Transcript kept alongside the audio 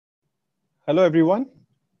Hello, everyone.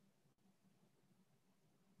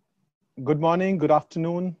 Good morning, good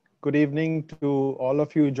afternoon, good evening to all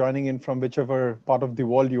of you joining in from whichever part of the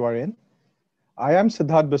world you are in. I am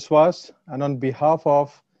Siddhartha Biswas, and on behalf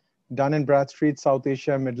of Dun & Bradstreet South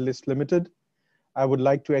Asia Middle East Limited, I would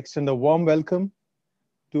like to extend a warm welcome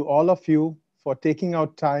to all of you for taking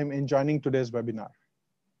out time in joining today's webinar.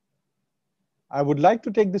 I would like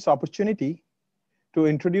to take this opportunity to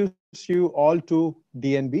introduce you all to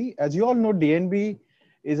DNB. As you all know, DNB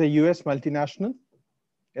is a US multinational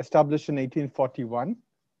established in 1841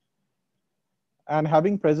 and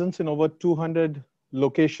having presence in over 200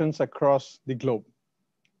 locations across the globe.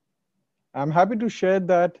 I'm happy to share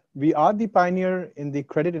that we are the pioneer in the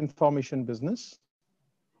credit information business,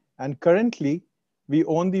 and currently we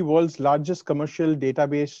own the world's largest commercial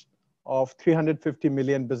database of 350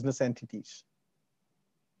 million business entities.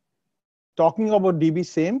 Talking about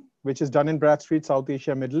DBSAME, which is Dun & Bradstreet South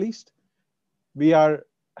Asia Middle East, we are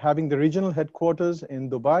having the regional headquarters in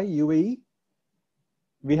Dubai, UAE.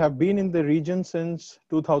 We have been in the region since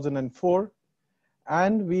 2004,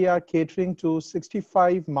 and we are catering to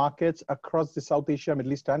 65 markets across the South Asia,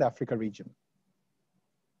 Middle East, and Africa region.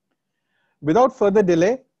 Without further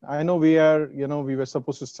delay, I know we were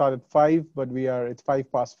supposed to start at 5, but it's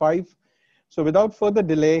 5:05. So without further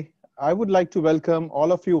delay, I would like to welcome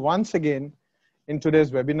all of you once again in today's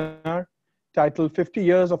webinar titled 50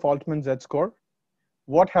 Years of Altman Z-Score.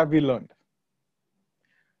 What have we learned?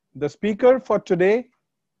 The speaker for today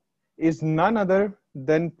is none other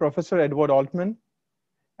than Professor Edward Altman.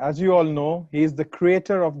 As you all know, he is the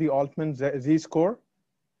creator of the Altman Z-Score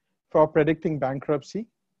for predicting bankruptcy.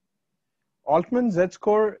 Altman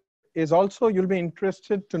Z-Score is also, you'll be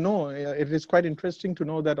interested to know, it is quite interesting to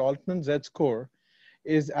know that Altman Z-Score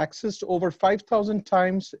is accessed over 5,000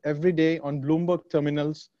 times every day on Bloomberg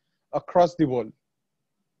terminals across the world.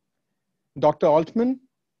 Dr. Altman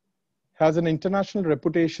has an international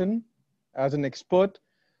reputation as an expert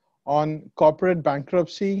on corporate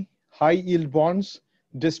bankruptcy, high yield bonds,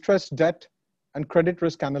 distressed debt, and credit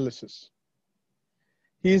risk analysis.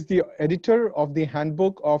 He is the editor of the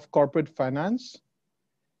Handbook of Corporate Finance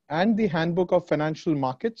and the Handbook of Financial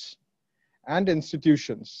Markets and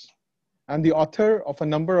Institutions, and the author of a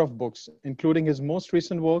number of books, including his most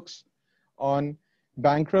recent works on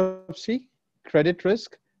bankruptcy, credit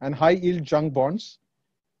risk, and high yield junk bonds,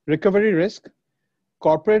 recovery risk,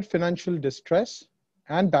 corporate financial distress,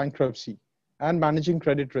 and bankruptcy, and managing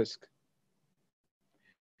credit risk.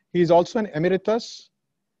 He is also an emeritus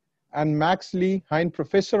and Max Lee Hein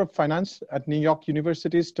Professor of Finance at New York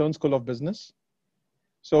University's Stern School of Business.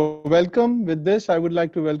 So welcome. With this, I would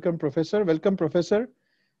like to welcome Professor. Welcome, Professor.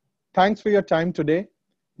 Thanks for your time today.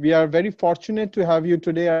 We are very fortunate to have you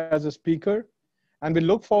today as a speaker, and we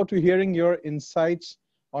look forward to hearing your insights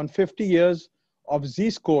on 50 years of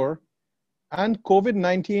Z-Score and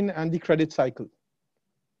COVID-19 and the credit cycle.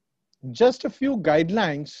 Just a few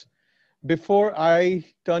guidelines before I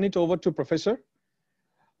turn it over to Professor.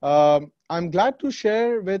 I'm glad to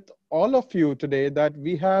share with all of you today that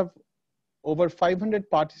we have over 500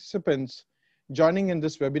 participants joining in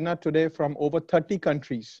this webinar today from over 30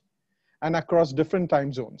 countries and across different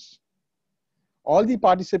time zones. All the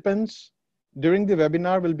participants during the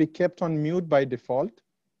webinar will be kept on mute by default.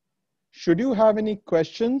 Should you have any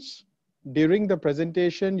questions during the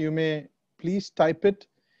presentation, you may please type it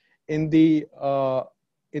in the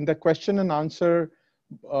question and answer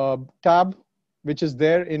tab, which is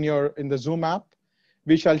there in the Zoom app.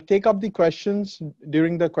 We shall take up the questions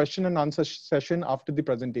during the question and answer session after the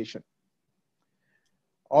presentation.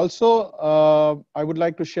 Also, I would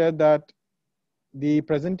like to share that the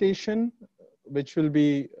presentation, which will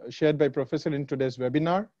be shared by Professor in today's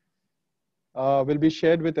webinar, will be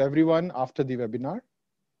shared with everyone after the webinar.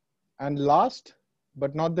 And last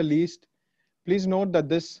but not the least, please note that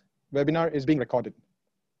this webinar is being recorded.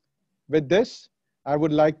 With this, I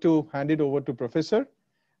would like to hand it over to Professor,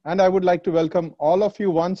 and I would like to welcome all of you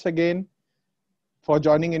once again for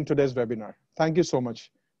joining in today's webinar. Thank you so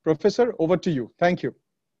much. Professor, over to you. Thank you.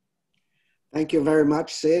 Thank you very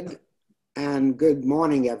much, Sid, and good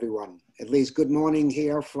morning, everyone. At least good morning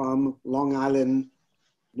here from Long Island,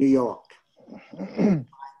 New York.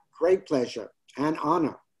 Great pleasure and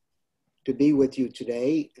honor to be with you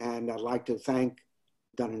today, and I'd like to thank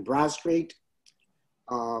Dun & Bradstreet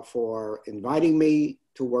for inviting me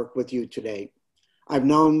to work with you today. I've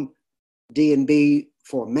known D&B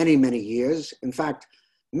for many, many years. In fact,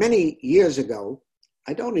 many years ago,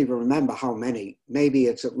 I don't even remember how many, maybe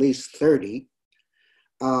it's at least 30,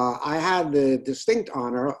 I had the distinct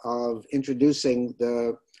honor of introducing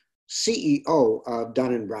the CEO of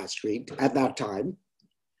Dun & Bradstreet at that time,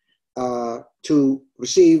 to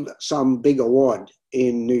receive some big award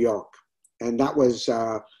in New York. And that was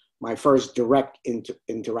my first direct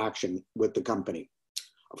interaction with the company.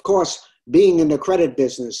 Of course, being in the credit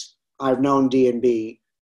business, I've known D&B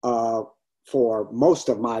for most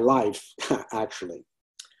of my life, actually.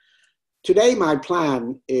 Today, my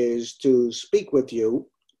plan is to speak with you,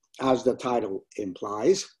 as the title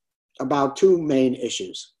implies, about two main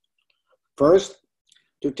issues. First,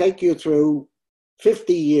 to take you through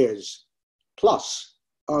 50 years plus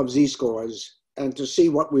of Z-scores and to see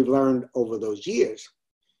what we've learned over those years.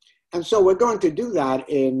 And so we're going to do that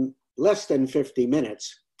in less than 50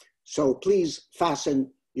 minutes. So please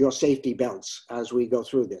fasten your safety belts as we go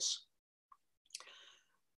through this.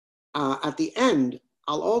 At the end,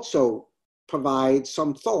 I'll also provide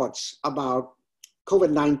some thoughts about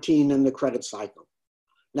COVID-19 and the credit cycle.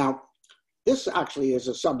 Now, this actually is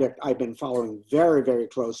a subject I've been following very, very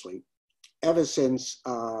closely ever since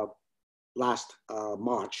last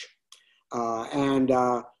March.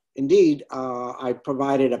 Indeed, I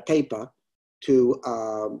provided a paper to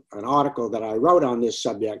an article that I wrote on this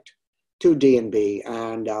subject to D&B,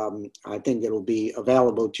 and I think it'll be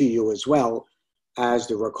available to you as well as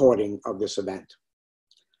the recording of this event.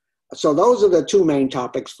 So those are the two main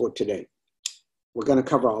topics for today. We're going to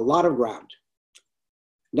cover a lot of ground.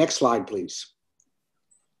 Next slide, please.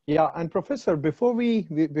 Yeah, and Professor, before we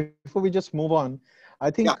just move on,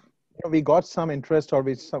 I think we got some interest, or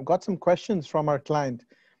we got some questions from our client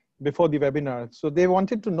before the webinar. So they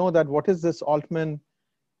wanted to know that what is this Altman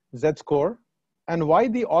Z-Score and why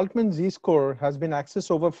the Altman Z-Score has been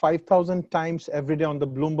accessed over 5,000 times every day on the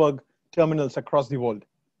Bloomberg terminals across the world.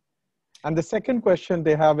 And the second question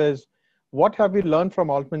they have is, what have you learned from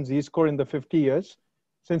Altman Z-Score in the 50 years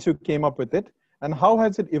since you came up with it, and how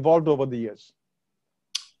has it evolved over the years?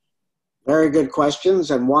 Very good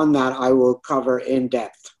questions, and one that I will cover in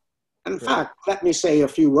depth. In fact, let me say a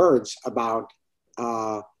few words about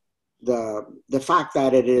the fact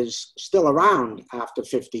that it is still around after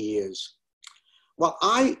 50 years. Well,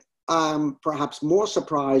 I am perhaps more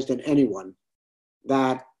surprised than anyone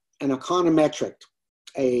that an econometric,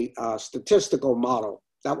 a statistical model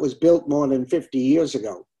that was built more than 50 years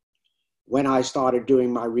ago when I started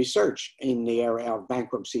doing my research in the area of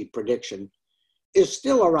bankruptcy prediction, is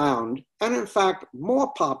still around, and in fact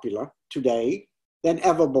more popular today than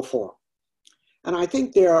ever before. And I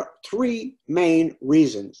think there are three main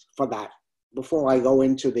reasons for that before I go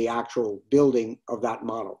into the actual building of that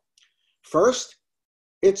model. First,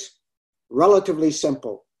 it's relatively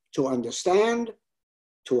simple to understand,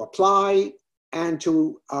 to apply, and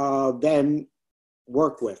to then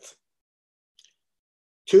work with.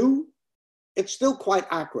 Two, it's still quite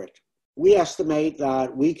accurate. We estimate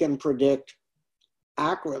that we can predict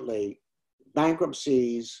accurately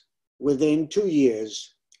bankruptcies within 2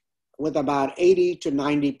 years with about 80 to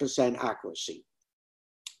 90% accuracy.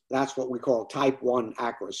 That's what we call type 1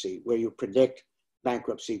 accuracy, where you predict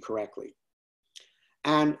bankruptcy correctly.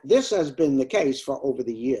 And this has been the case for over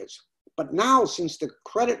the years. But now, since the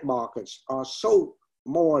credit markets are so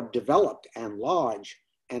more developed and large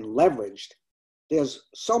and leveraged, there's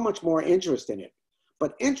so much more interest in it.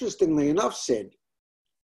 But interestingly enough, Sid,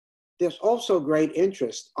 there's also great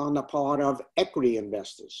interest on the part of equity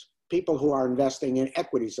investors, people who are investing in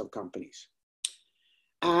equities of companies.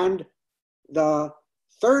 And the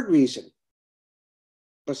third reason,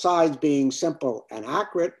 besides being simple and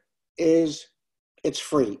accurate, is it's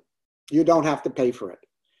free. You don't have to pay for it.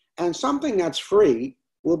 And something that's free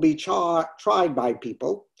will be tried by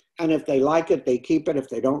people. And if they like it, they keep it. If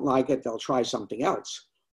they don't like it, they'll try something else.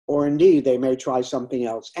 Or indeed, they may try something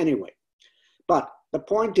else anyway. But the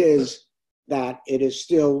point is that it is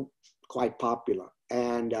still quite popular,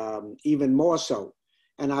 and even more so.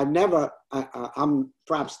 And I'm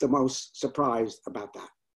perhaps the most surprised about that.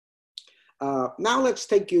 Now let's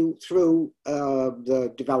take you through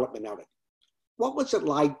the development of it. What was it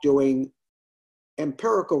like doing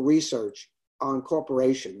empirical research on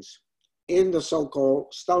corporations in the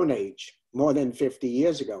so-called Stone Age more than 50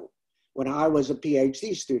 years ago when I was a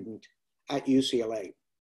PhD student at UCLA?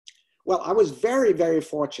 Well, I was very, very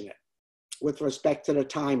fortunate with respect to the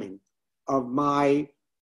timing of my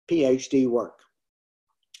PhD work.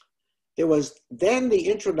 There was then the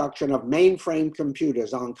introduction of mainframe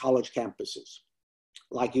computers on college campuses,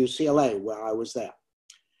 like UCLA, where I was there.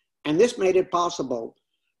 And this made it possible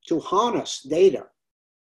to harness data,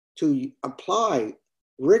 to apply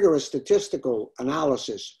rigorous statistical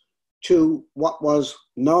analysis to what was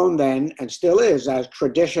known then and still is as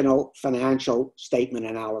traditional financial statement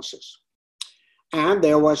analysis. And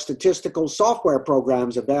there were statistical software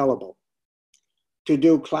programs available to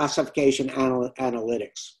do classification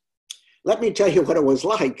analytics. Let me tell you what it was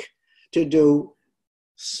like to do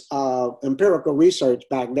empirical research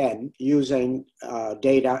back then using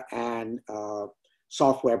data and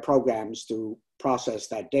software programs to process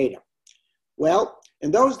that data. Well,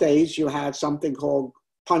 in those days, you had something called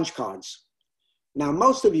punch cards. Now,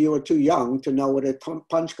 most of you are too young to know what a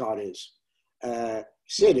punch card is.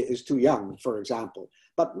 Sid is too young, for example.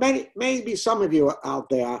 But maybe some of you out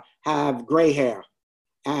there have gray hair,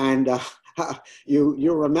 and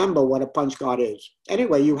you remember what a punch card is.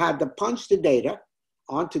 Anyway, you had to punch the data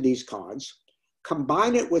onto these cards,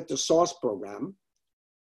 combine it with the source program.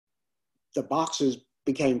 The boxes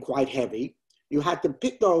became quite heavy. You had to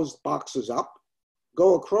pick those boxes up,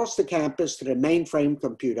 go across the campus to the mainframe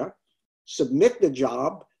computer, submit the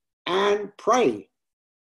job, and pray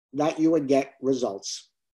that you would get results.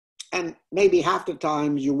 And maybe half the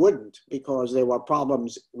times you wouldn't, because there were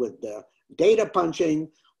problems with the data punching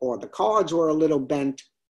or the cards were a little bent.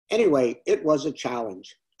 Anyway, it was a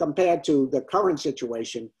challenge compared to the current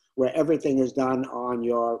situation where everything is done on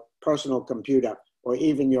your personal computer or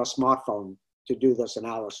even your smartphone to do this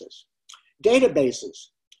analysis. Databases.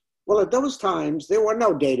 Well, at those times, there were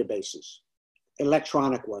no databases,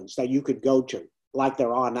 electronic ones that you could go to like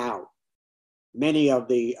there are now. Many of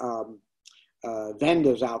the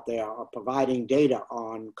vendors out there are providing data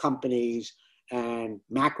on companies and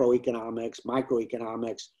macroeconomics,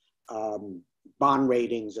 microeconomics, bond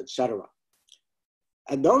ratings, etc.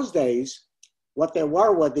 In those days, what there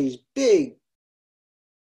were these big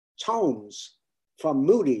tomes from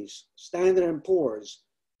Moody's, Standard & Poor's,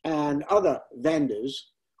 and other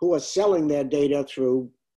vendors who are selling their data through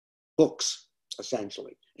books,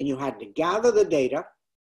 essentially. And you had to gather the data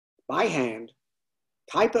by hand,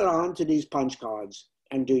 type it onto these punch cards,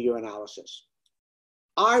 and do your analysis.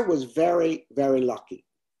 I was very, very lucky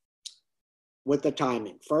with the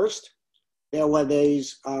timing. First, there were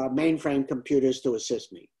these mainframe computers to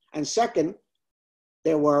assist me. And second,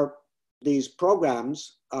 there were these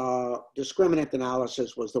programs, discriminant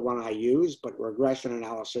analysis was the one I used, but regression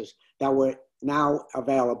analysis that were now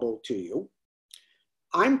available to you.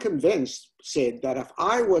 I'm convinced, Sid, that if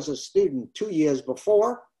I was a student 2 years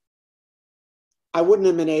before, I wouldn't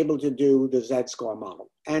have been able to do the Z-Score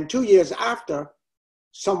model. And 2 years after,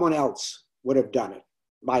 someone else would have done it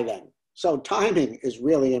by then. So timing is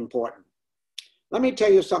really important. Let me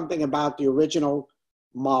tell you something about the original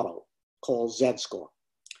model called Z-Score.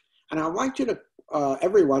 And I want you to,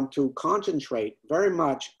 everyone to concentrate very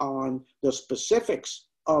much on the specifics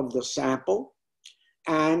of the sample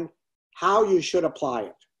and how you should apply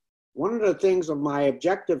it. One of the things of my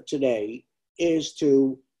objective today is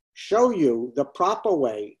to show you the proper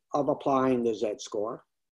way of applying the Z-Score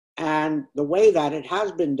and the way that it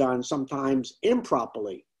has been done sometimes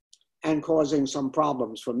improperly and causing some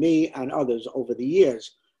problems for me and others over the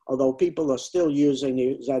years, although people are still using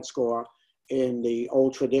the Z-Score in the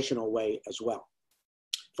old traditional way as well.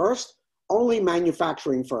 First, only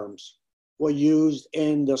manufacturing firms were used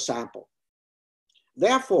in the sample.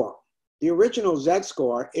 Therefore, the original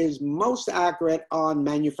Z-Score is most accurate on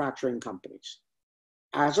manufacturing companies.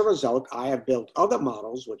 As a result, I have built other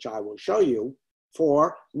models, which I will show you,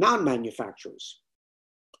 for non-manufacturers.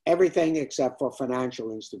 Everything except for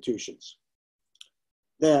financial institutions.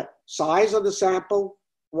 The size of the sample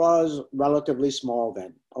was relatively small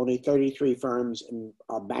then, only 33 firms in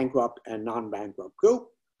a bankrupt and non-bankrupt group.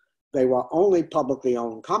 They were only publicly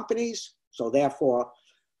owned companies, so therefore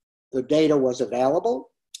the data was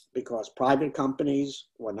available because private companies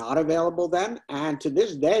were not available then. And to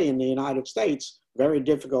this day in the United States, very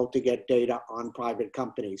difficult to get data on private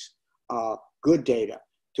companies, good data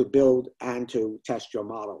to build and to test your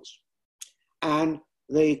models. And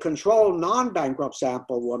the control non-bankrupt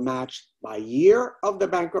sample were matched by year of the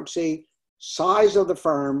bankruptcy, size of the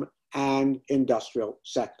firm, and industrial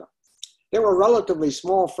sector. There were relatively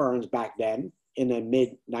small firms back then in the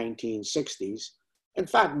mid-1960s. In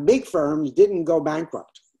fact, big firms didn't go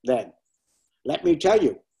bankrupt then. Let me tell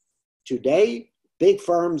you, today, big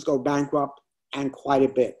firms go bankrupt and quite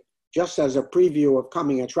a bit. Just as a preview of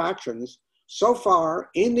coming attractions, so far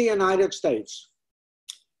in the United States,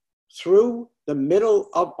 through the middle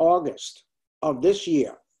of August of this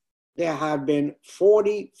year, there have been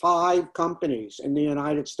 45 companies in the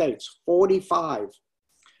United States, 45,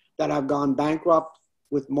 that have gone bankrupt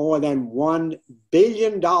with more than $1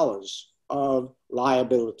 billion of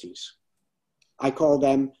liabilities. I call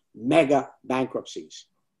them mega bankruptcies.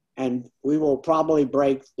 And we will probably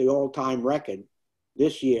break the all-time record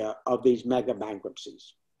this year of these mega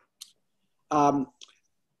bankruptcies.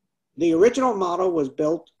 The original model was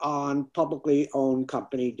built on publicly owned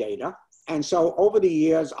company data. And so over the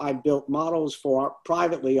years, I've built models for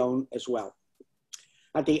privately owned as well.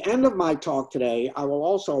 At the end of my talk today, I will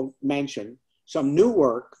also mention some new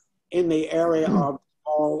work in the area of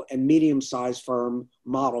small and medium-sized firm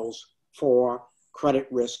models for credit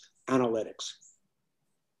risk analytics.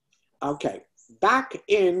 Okay, back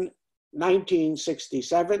in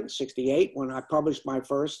 1967, 68, when I published my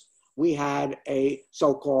first, we had a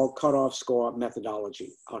so-called cutoff score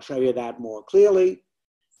methodology. I'll show you that more clearly.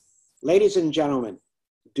 Ladies and gentlemen,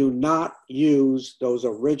 do not use those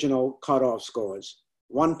original cutoff scores.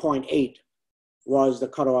 1.8 was the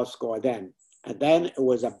cutoff score then. And then it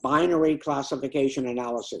was a binary classification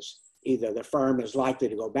analysis. Either the firm is likely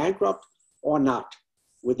to go bankrupt or not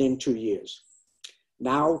within 2 years.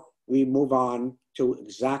 Now we move on to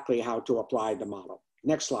exactly how to apply the model.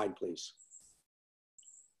 Next slide, please.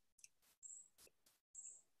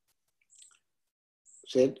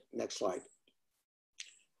 Sid, next slide.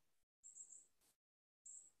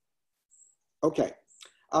 Okay,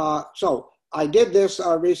 so I did this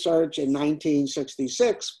research in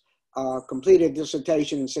 1966, completed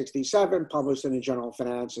dissertation in 67, published in the Journal of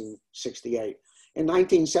Finance in 68. In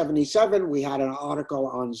 1977, we had an article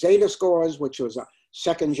on Z-Scores, which was a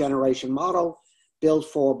second generation model built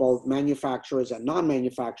for both manufacturers and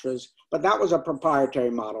non-manufacturers, but that was a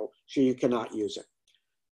proprietary model, so you cannot use it.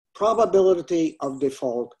 Probability of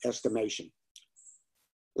default estimation.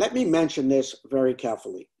 Let me mention this very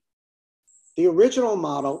carefully. The original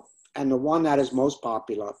model, and the one that is most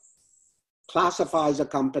popular, classifies a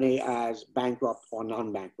company as bankrupt or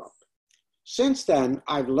non-bankrupt. Since then,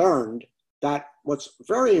 I've learned that what's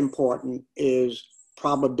very important is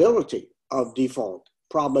probability of default,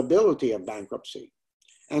 probability of bankruptcy.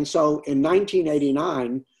 And so in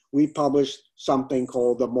 1989, we published something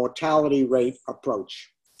called the mortality rate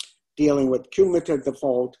approach, dealing with cumulative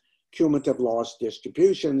default, cumulative loss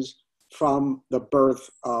distributions from the birth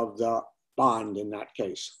of the bond in that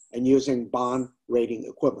case, and using bond rating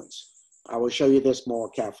equivalents. I will show you this more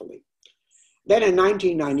carefully. Then in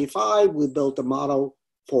 1995, we built a model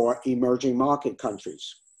for emerging market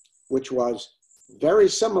countries, which was very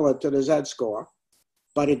similar to the Z-score,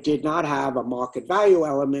 but it did not have a market value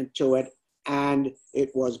element to it, and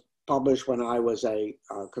it was published when I was a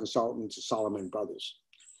consultant to Solomon Brothers.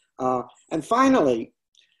 And finally,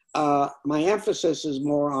 my emphasis is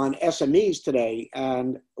more on SMEs today,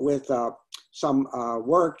 and with some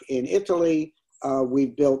work in Italy,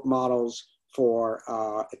 we've built models for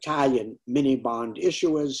Italian mini bond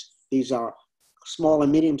issuers. These are small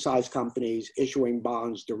and medium-sized companies issuing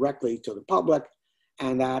bonds directly to the public,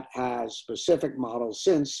 and that has specific models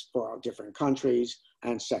since for different countries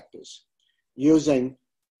and sectors, using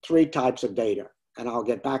 3 types of data. And I'll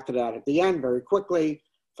get back to that at the end very quickly: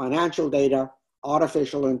 financial data,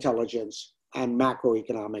 artificial intelligence, and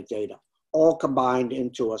macroeconomic data, all combined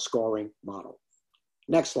into a scoring model.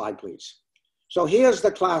 Next slide, please. So here's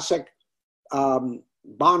the classic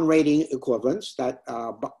bond rating equivalents,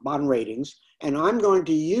 bond ratings, and I'm going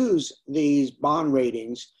to use these bond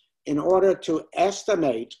ratings in order to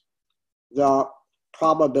estimate the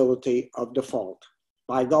probability of default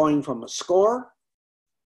by going from a score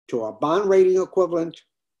to a bond rating equivalent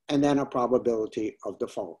and then a probability of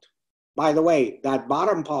default. By the way, that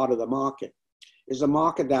bottom part of the market is a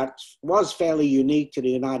market that was fairly unique to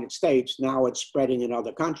the United States. Now it's spreading in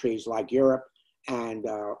other countries like Europe and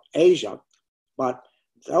Asia, but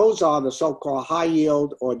those are the so-called high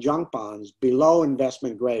yield or junk bonds below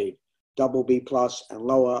investment grade, BB+ and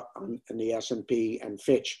lower in the S&P and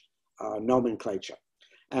Fitch nomenclature.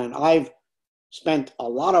 And I've spent a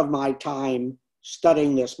lot of my time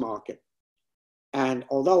studying this market. And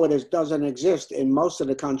although it doesn't exist in most of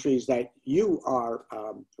the countries that you are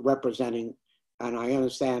representing, and I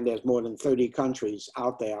understand there's more than 30 countries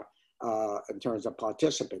out there in terms of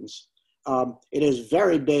participants, it is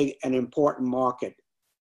very big and important market.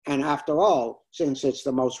 And after all, since it's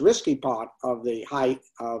the most risky part of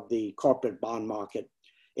the corporate bond market,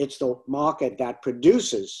 it's the market that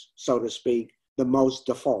produces, so to speak, the most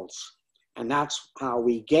defaults. And that's how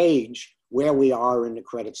we gauge where we are in the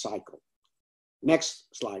credit cycle. Next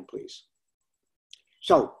slide, please.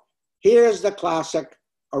 So here's the classic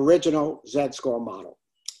original Z-score model.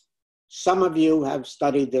 Some of you have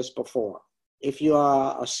studied this before. If you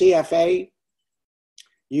are a CFA,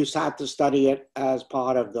 you had to study it as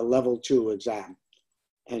part of the level 2 exam.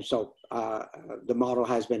 And so the model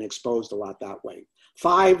has been exposed a lot that way.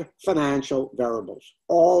 5 financial variables,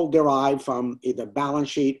 all derived from either balance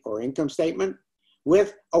sheet or income statement,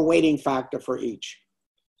 with a weighting factor for each,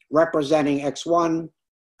 representing X1,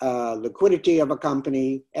 liquidity of a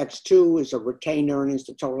company, X2 is a retained earnings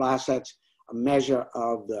to total assets, a measure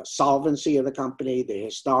of the solvency of the company, the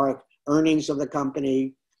historic earnings of the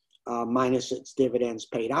company, minus its dividends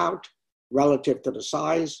paid out relative to the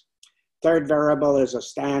size. Third variable is a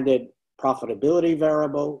standard profitability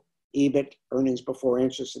variable, EBIT, earnings before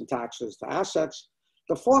interest and taxes to assets.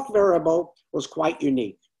 The fourth variable was quite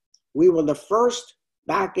unique. We were the first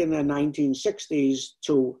back in the 1960s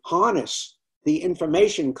to harness the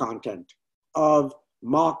information content of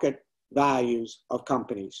market values of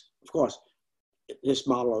companies. Of course, this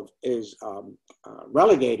model is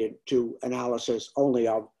relegated to analysis only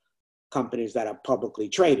of companies that are publicly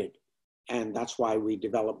traded. And that's why we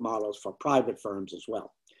develop models for private firms as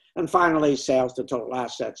well. And finally, sales to total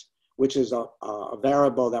assets, which is a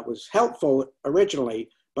variable that was helpful originally,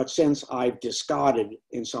 but since I've discarded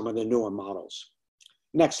in some of the newer models.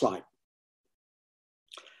 Next slide.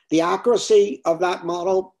 The accuracy of that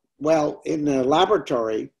model, well, in the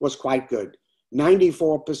laboratory was quite good.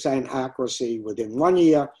 94% accuracy within 1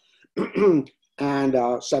 year and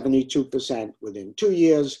 72% within 2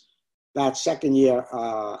 years. That second year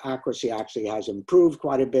accuracy actually has improved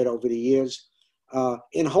quite a bit over the years.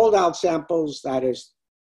 In holdout samples, that is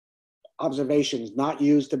observations not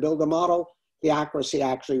used to build a model, the accuracy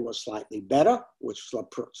actually was slightly better, which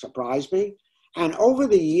surprised me. And over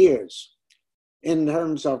the years, in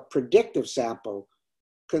terms of predictive sample,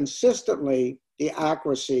 consistently the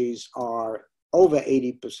accuracies are over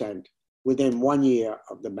 80% within 1 year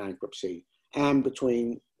of the bankruptcy and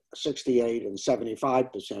between 68 and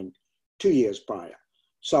 75% 2 years prior.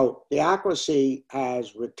 So the accuracy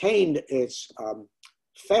has retained its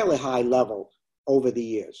fairly high level over the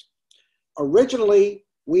years. Originally,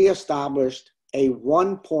 we established a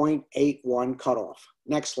 1.81 cutoff.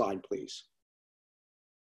 Next slide, please.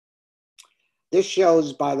 This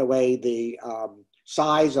shows, by the way, the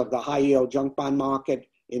size of the high yield junk bond market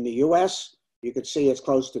in the US. You can see it's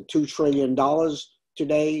close to $2 trillion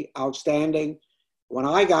today, outstanding. When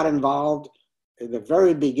I got involved in the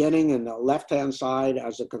very beginning, in the left-hand side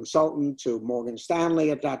as a consultant to Morgan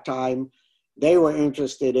Stanley at that time, they were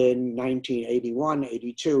interested in 1981,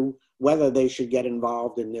 82, whether they should get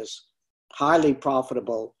involved in this highly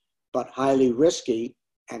profitable, but highly risky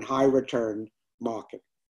and high return market.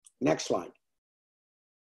 Next slide.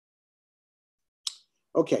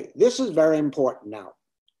 Okay, this is very important now.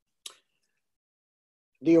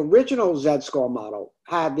 The original Z-Score model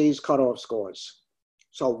had these cutoff scores.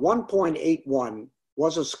 So 1.81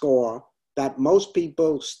 was a score that most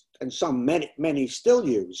people, and many still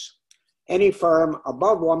use. Any firm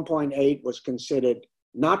above 1.8 was considered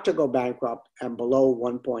not to go bankrupt, and below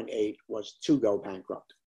 1.8 was to go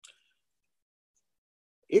bankrupt.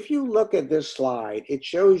 If you look at this slide, it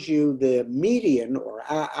shows you the median or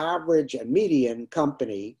average and median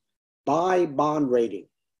company by bond rating,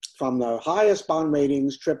 from the highest bond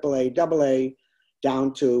ratings, AAA, AA,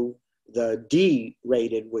 down to the D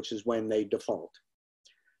rated, which is when they default.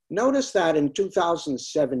 Notice that in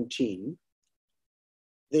 2017,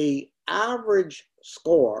 the average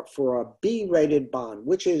score for a B rated bond,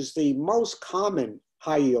 which is the most common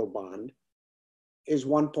high yield bond, is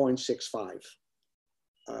 1.65.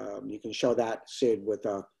 You can show that, Sid, with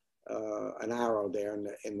an arrow there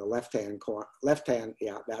in the left-hand corner. Left-hand,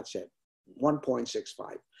 yeah, that's it,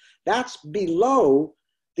 1.65. That's below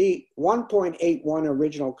the 1.81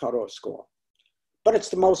 original cutoff score. But it's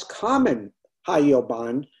the most common high yield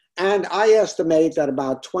bond, and I estimate that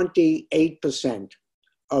about 28%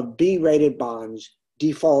 of B-rated bonds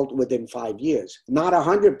default within 5 years, not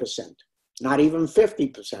 100%, not even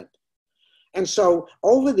 50%. And so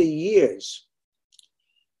over the years,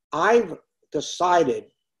 I've decided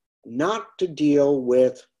not to deal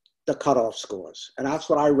with the cutoff scores. And that's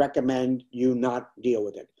what I recommend you not deal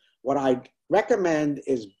with it. What I recommend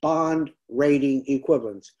is bond rating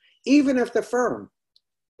equivalents, even if the firm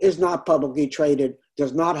is not publicly traded,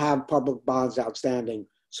 does not have public bonds outstanding,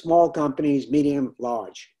 small companies, medium,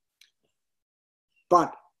 large.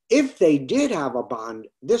 But if they did have a bond,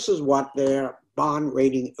 this is what their bond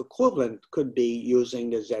rating equivalent could be using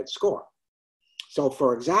the Z-Score. So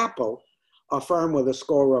for example, a firm with a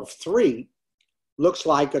score of 3 looks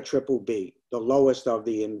like a triple B, the lowest of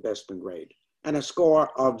the investment grade. And a score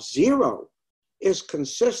of 0 is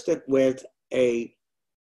consistent with a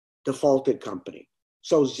defaulted company.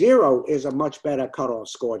 So 0 is a much better cutoff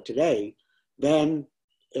score today than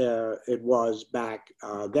it was back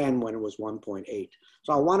then when it was 1.8.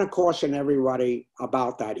 So I want to caution everybody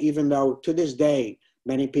about that, even though to this day,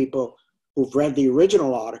 many people who've read the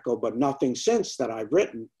original article, but nothing since that I've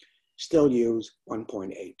written, still use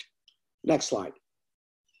 1.8. Next slide.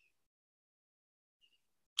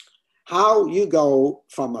 How you go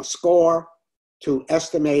from a score to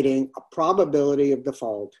estimating a probability of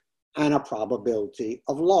default and a probability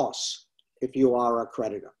of loss if you are a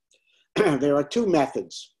creditor. There are two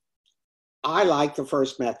methods. I like the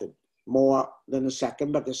first method more than the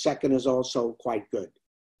second, but the second is also quite good.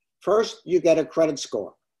 First, you get a credit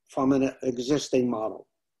score from an existing model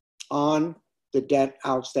on the debt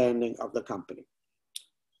outstanding of the company.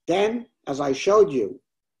 Then, as I showed you,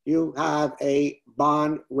 you have a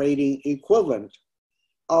bond rating equivalent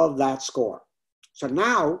of that score. So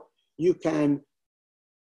now you can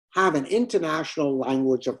have an international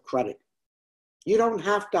language of credit. You don't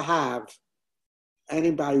have to have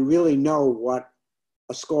anybody really know what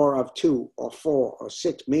a score of 2 or 4 or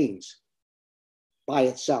 6 means by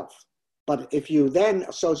itself. But if you then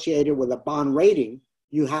associate it with a bond rating,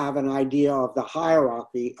 you have an idea of the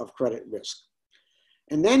hierarchy of credit risk.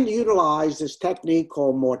 And then utilize this technique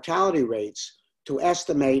called mortality rates to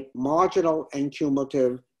estimate marginal and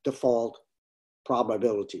cumulative default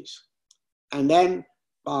probabilities. And then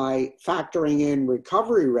by factoring in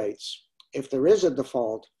recovery rates, if there is a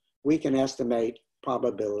default, we can estimate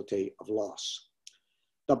probability of loss.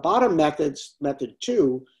 The bottom method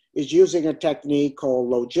 2, is using a technique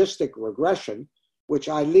called logistic regression, which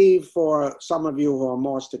I leave for some of you who are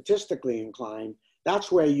more statistically inclined.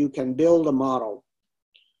 That's where you can build a model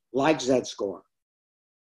like Z-Score.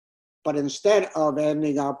 But instead of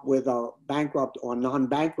ending up with a bankrupt or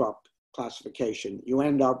non-bankrupt classification, you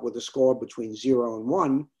end up with a score between 0 and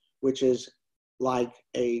 1, which is like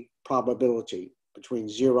a probability between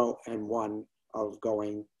 0 and 1 of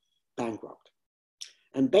going bankrupt.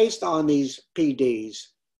 And based on these PDs,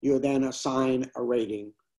 you then assign a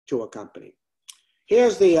rating to a company.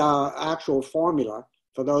 Here's the actual formula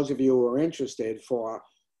for those of you who are interested for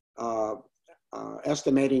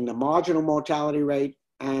estimating the marginal mortality rate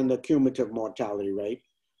and the cumulative mortality rate.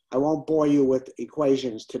 I won't bore you with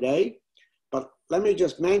equations today, but let me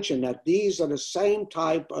just mention that these are the same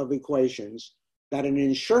type of equations that an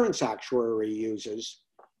insurance actuary uses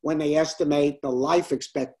when they estimate the life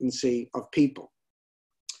expectancy of people.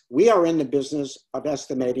 We are in the business of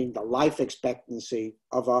estimating the life expectancy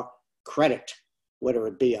of a credit, whether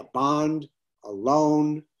it be a bond, a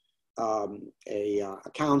loan,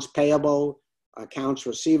 accounts payable, accounts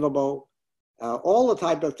receivable, all the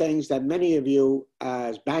type of things that many of you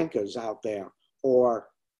as bankers out there or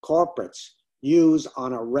corporates use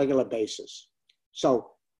on a regular basis.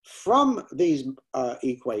 So from these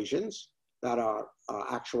equations that are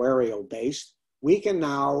actuarial based, we can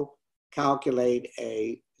now calculate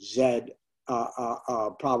a Z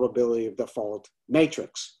probability of default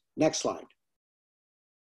matrix. Next slide.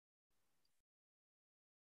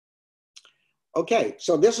 Okay,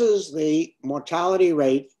 so this is the mortality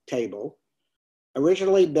rate table,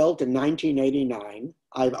 originally built in 1989.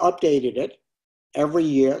 I've updated it every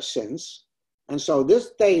year since. And so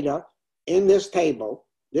this data in this table,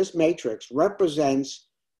 this matrix, represents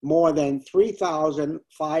more than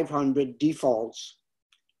 3,500 defaults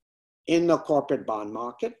in the corporate bond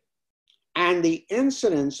market, and the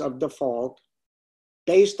incidence of default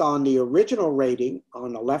based on the original rating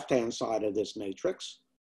on the left-hand side of this matrix,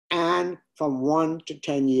 and from 1 to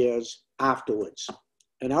 10 years afterwards.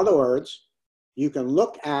 In other words, you can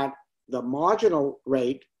look at the marginal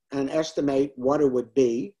rate and estimate what it would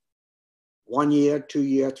be 1 year, 2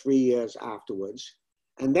 year, 3 years afterwards.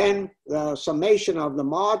 And then the summation of the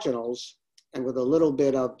marginals, and with a little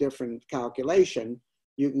bit of different calculation,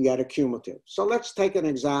 you can get a cumulative. So let's take an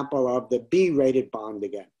example of the B-rated bond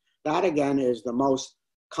again. That again is the most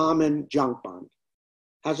common junk bond.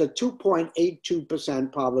 Has a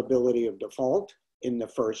 2.82% probability of default in the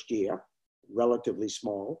first year, relatively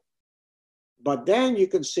small. But then you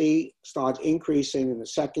can see starts increasing in the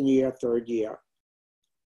second year, third year.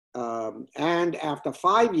 And after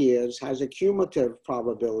 5 years has a cumulative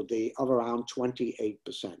probability of around 28%.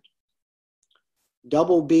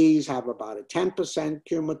 Double Bs have about a 10%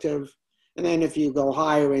 cumulative. And then if you go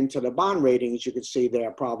higher into the bond ratings, you can see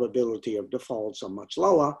their probability of defaults are much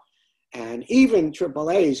lower. And even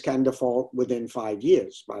AAAs can default within 5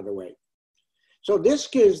 years, by the way. So this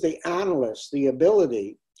gives the analyst the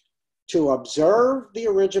ability to observe the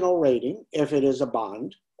original rating, if it is a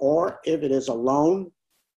bond, or if it is a loan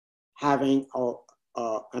having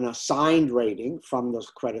an assigned rating from the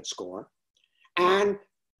credit score, and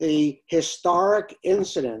the historic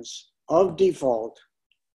incidence of default,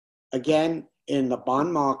 again, in the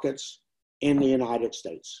bond markets in the United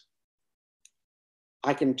States.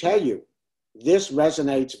 I can tell you, this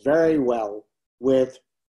resonates very well with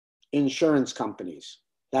insurance companies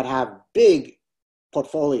that have big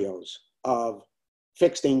portfolios of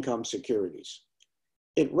fixed income securities.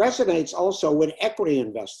 It resonates also with equity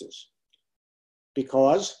investors.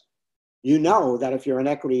 because you know that if you're an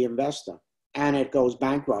equity investor and it goes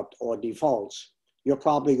bankrupt or defaults, you're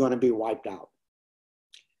probably going to be wiped out.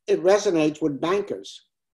 It resonates with bankers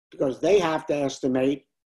because they have to estimate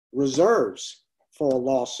reserves for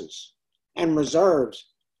losses and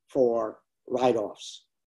reserves for write-offs.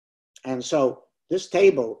 And so this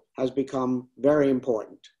table has become very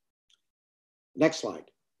important. Next slide.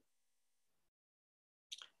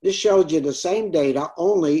 This shows you the same data,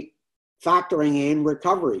 only factoring in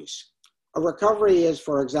recoveries. A recovery is,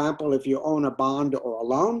 for example, if you own a bond or a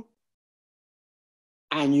loan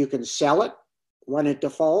and you can sell it when it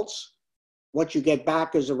defaults, what you get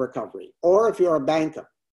back is a recovery. Or if you're a banker,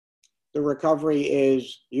 the recovery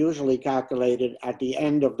is usually calculated at the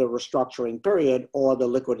end of the restructuring period or the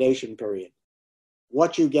liquidation period.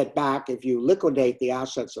 What you get back if you liquidate the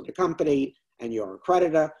assets of the company and you're a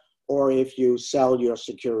creditor, or if you sell your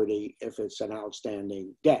security if it's an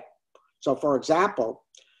outstanding debt. So for example,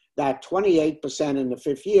 that 28% in the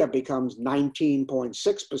fifth year becomes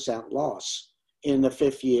 19.6% loss in the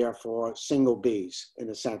fifth year for single Bs in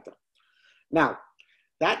the center. Now,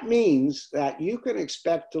 that means that you can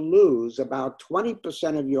expect to lose about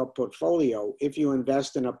 20% of your portfolio if you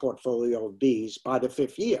invest in a portfolio of Bs by the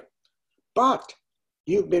fifth year. But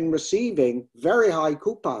you've been receiving very high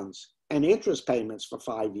coupons and interest payments for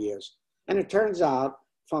 5 years. And it turns out,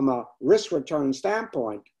 from a risk return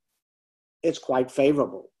standpoint, it's quite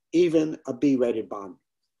favorable, even a B-rated bond.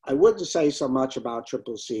 I wouldn't say so much about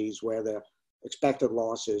triple Cs where the expected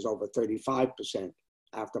loss is over 35%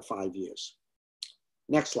 after 5 years.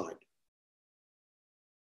 Next slide.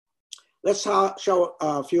 Let's show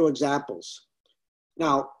a few examples.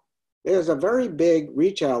 Now, there's a very big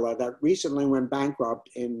retailer that recently went bankrupt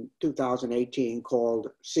in 2018 called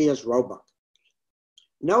Sears Roebuck.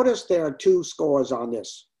 Notice there are two scores on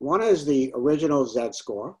this. One is the original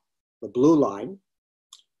Z-Score, the blue line,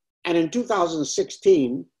 and in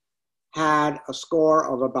 2016 had a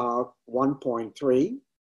score of about 1.3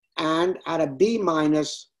 and at a B-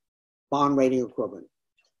 bond rating equivalent.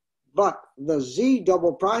 But the Z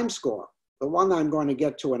double prime score, the one I'm going to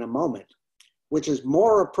get to in a moment, which is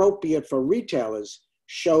more appropriate for retailers,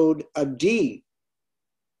 showed a D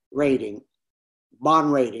rating,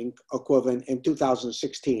 bond rating equivalent in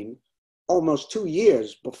 2016, almost 2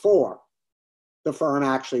 years before the firm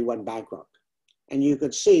actually went bankrupt. And you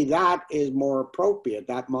could see that is more appropriate,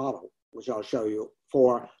 that model, which I'll show you,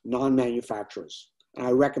 for non-manufacturers. And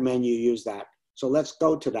I recommend you use that. So let's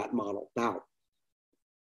go to that model now.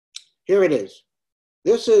 Here it is.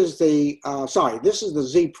 This is the, this is the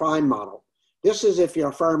Z prime model. This is if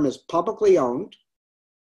your firm is publicly owned,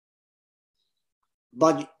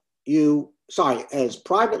 but is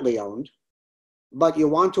privately owned, but you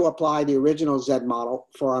want to apply the original Z model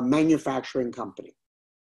for a manufacturing company.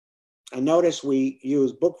 And notice we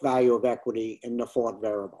use book value of equity in the fourth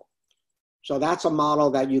variable. So that's a model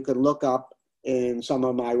that you can look up in some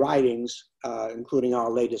of my writings, including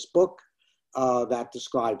our latest book that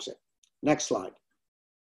describes it. Next slide.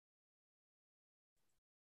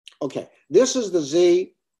 Okay, this is the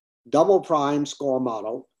Z double prime score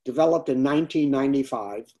model developed in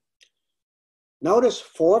 1995. Notice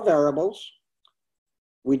 4 variables.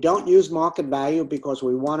 We don't use market value because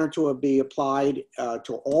we want it to be applied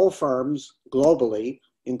to all firms globally,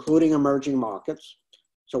 including emerging markets.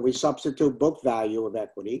 So we substitute book value of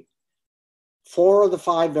equity. 4 of the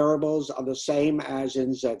 5 variables are the same as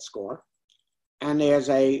in Z-Score. And there's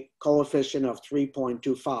a coefficient of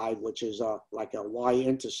 3.25, which is like a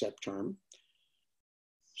y-intercept term.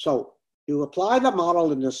 So you apply the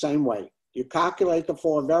model in the same way. You calculate the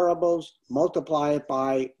 4 variables, multiply it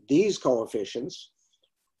by these coefficients,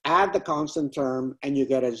 add the constant term, and you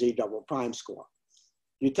get a Z double prime score.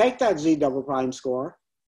 You take that Z double prime score,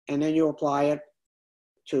 and then you apply it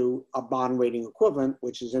to a bond rating equivalent,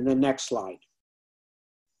 which is in the next slide.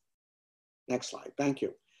 Next slide, thank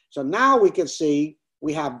you. So now we can see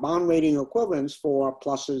we have bond rating equivalents for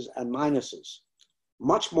pluses and minuses,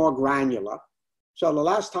 much more granular. So the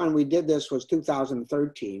last time we did this was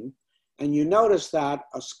 2013, and you notice that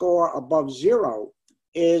a score above 0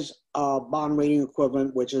 is a bond rating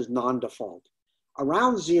equivalent, which is non-default.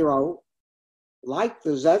 Around 0, like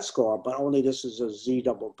the Z-Score, but only this is a Z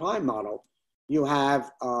double prime model, you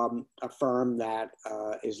have a firm that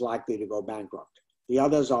is likely to go bankrupt. The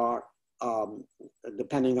others are,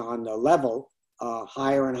 depending on the level,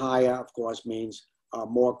 higher and higher, of course, means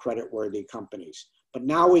more creditworthy companies. But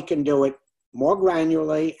now we can do it more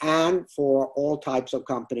granularly and for all types of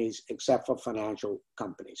companies except for financial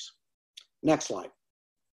companies. Next slide.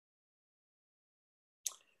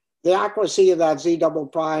 The accuracy of that Z double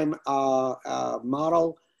prime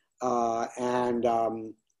model That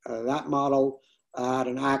model had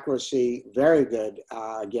an accuracy very good,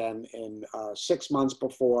 again, in 6 months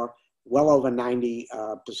before, well over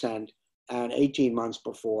 90%, and 18 months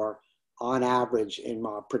before, on average, in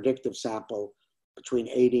my predictive sample, between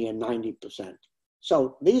 80 and 90%.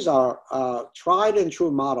 So these are tried and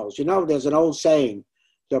true models. You know, there's an old saying,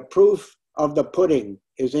 the proof of the pudding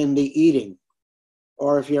is in the eating.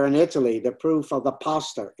 Or if you're in Italy, the proof of the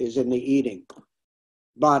pasta is in the eating.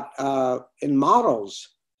 But in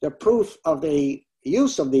models, the proof of the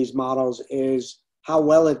use of these models is how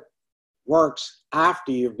well it works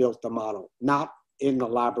after you've built the model, not in the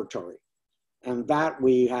laboratory. And that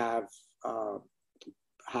we have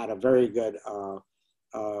had a very good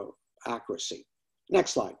accuracy.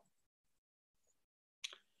 Next slide.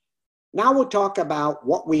 Now we'll talk about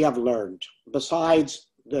what we have learned besides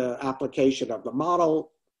the application of the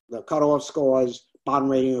model, the cutoff scores, bond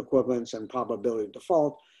rating equivalence, and probability of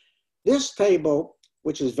default. This table,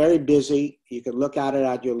 which is very busy, you can look at it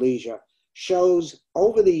at your leisure, shows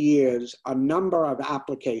over the years a number of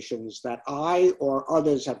applications that I or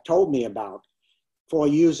others have told me about for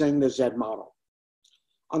using the Z model.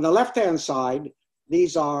 On the left-hand side,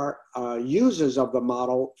 these are users of the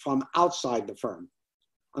model from outside the firm.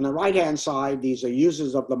 On the right-hand side, these are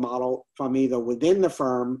users of the model from either within the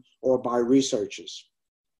firm or by researchers.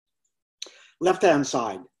 Left-hand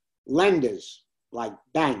side, lenders like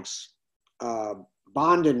banks,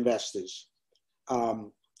 bond investors.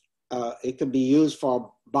 It can be used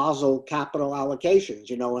for Basel capital allocations.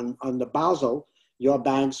 You know, under Basel, your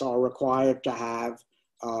banks are required to have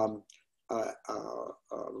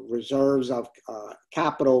reserves of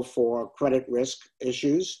capital for credit risk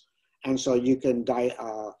issues. And so you can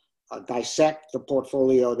dissect the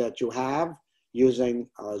portfolio that you have using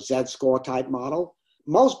a Z-Score type model.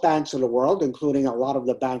 Most banks in the world, including a lot of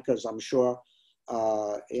the bankers, I'm sure,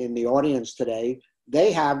 in the audience today,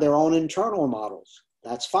 they have their own internal models.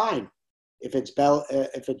 That's fine. If it's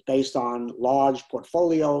based on large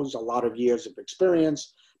portfolios, a lot of years of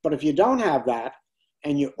experience. But if you don't have that,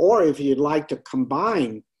 or if you'd like to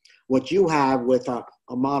combine what you have with a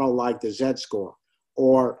model like the Z-Score,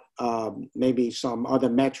 or maybe some other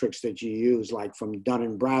metrics that you use, like from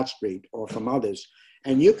Dun & Bradstreet or from others,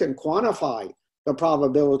 and you can quantify the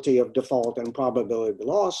probability of default and probability of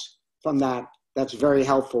loss from that, that's very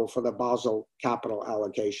helpful for the Basel capital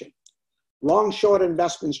allocation. Long-short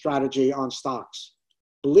investment strategy on stocks.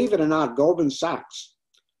 Believe it or not, Goldman Sachs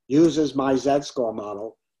uses my Z-Score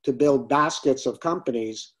model to build baskets of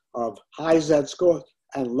companies of high Z-scores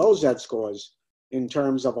and low Z-scores in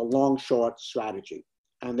terms of a long-short strategy.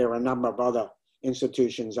 And there are a number of other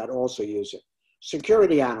institutions that also use it.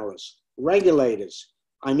 Security analysts, regulators.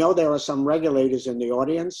 I know there are some regulators in the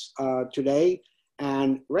audience today,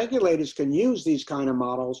 and regulators can use these kind of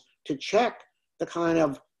models to check the kind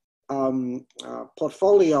of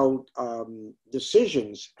portfolio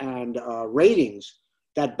decisions and ratings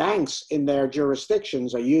that banks in their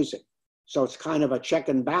jurisdictions are using. So it's kind of a check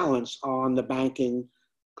and balance on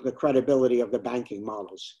the credibility of the banking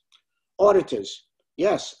models. Auditors.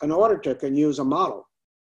 Yes, an auditor can use a model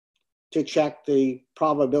to check the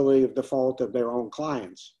probability of default of their own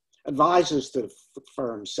clients. Advisors to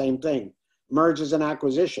firms, same thing. Mergers and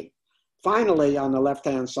acquisition. Finally, on the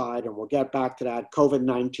left-hand side, and we'll get back to that,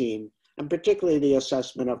 COVID-19, and particularly the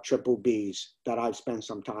assessment of triple Bs that I've spent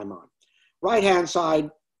some time on. Right-hand side,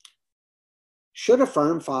 should a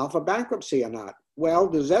firm file for bankruptcy or not? Well,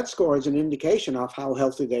 the Z-Score is an indication of how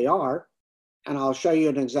healthy they are, and I'll show you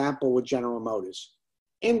an example with General Motors.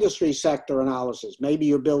 Industry sector analysis. Maybe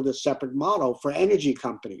you build a separate model for energy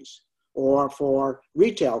companies, or for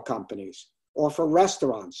retail companies, or for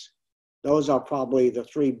restaurants. Those are probably the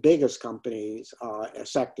three biggest companies,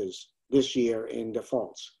 sectors this year in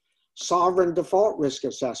defaults. Sovereign default risk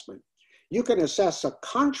assessment. You can assess a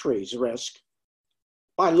country's risk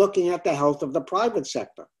by looking at the health of the private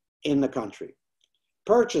sector in the country.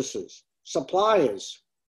 Purchases, suppliers,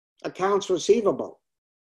 accounts receivable,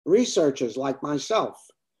 researchers like myself.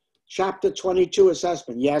 Chapter 22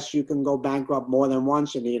 assessment. Yes, you can go bankrupt more than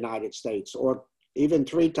once in the United States, or even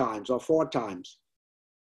 3 times or 4 times.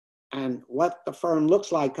 And what the firm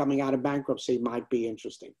looks like coming out of bankruptcy might be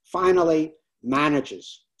interesting. Finally,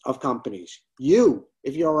 managers of companies. You,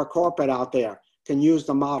 if you're a corporate out there, can use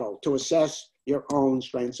the model to assess your own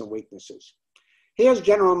strengths and weaknesses. Here's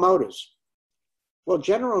General Motors. Well,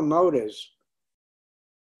 General Motors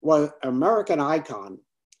was American icon,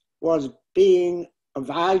 was being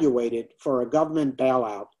evaluated for a government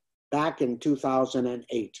bailout back in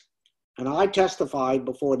 2008. And I testified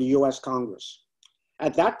before the US Congress.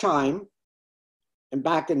 At that time, And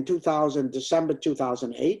back in December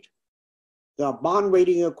 2008, the bond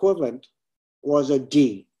rating equivalent was a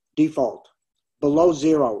D, default, below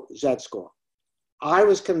 0 Z-score. I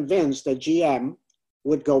was convinced that GM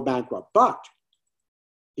would go bankrupt, but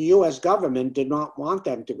the US government did not want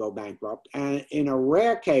them to go bankrupt. And in a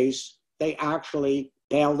rare case, they actually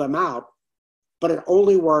bailed them out, but it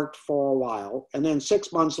only worked for a while. And then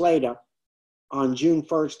 6 months later, on June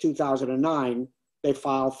 1st, 2009, they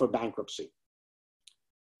filed for bankruptcy.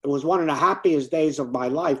 It was one of the happiest days of my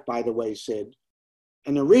life, by the way, Sid.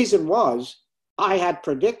 And the reason was I had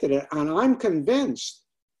predicted it, and I'm convinced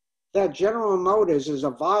that General Motors is a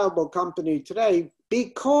viable company today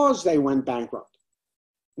because they went bankrupt,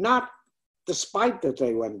 not despite that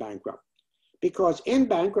they went bankrupt. Because in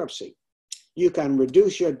bankruptcy, you can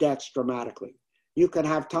reduce your debts dramatically. You can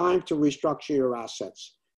have time to restructure your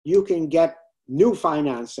assets. You can get new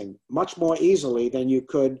financing much more easily than you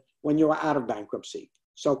could when you were out of bankruptcy,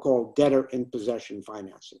 so-called debtor in possession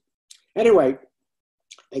financing. Anyway,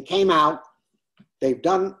 they came out, they've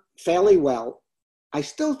done fairly well. I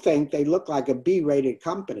still think they look like a B-rated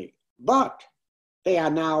company, but they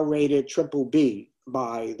are now rated triple B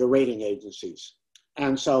by the rating agencies.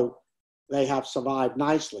 And so they have survived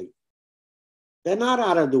nicely. They're not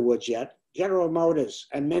out of the woods yet. General Motors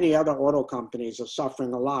and many other auto companies are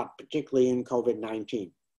suffering a lot, particularly in COVID-19.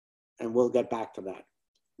 And we'll get back to that.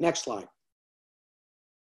 Next slide.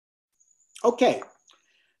 Okay,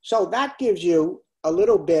 so that gives you a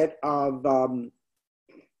little bit of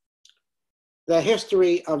the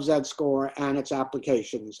history of Z-score and its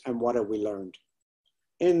applications and what have we learned.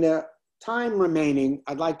 In the time remaining,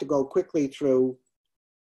 I'd like to go quickly through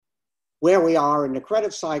where we are in the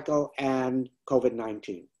credit cycle and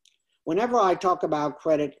COVID-19. Whenever I talk about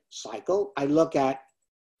credit cycle, I look at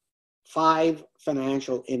 5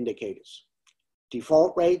 financial indicators: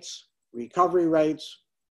 default rates, recovery rates,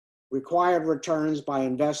 required returns by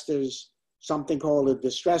investors, something called a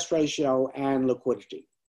distress ratio, and liquidity.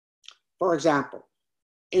 For example,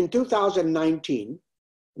 in 2019,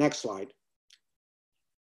 next slide.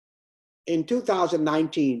 In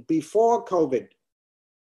 2019, before COVID,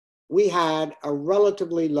 we had a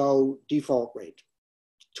relatively low default rate,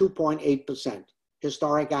 2.8%,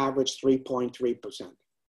 historic average 3.3%.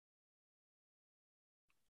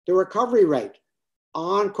 The recovery rate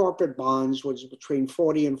on corporate bonds was between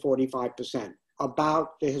 40 and 45%,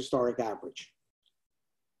 about the historic average.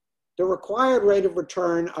 The required rate of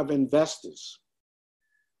return of investors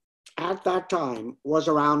at that time was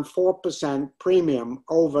around 4% premium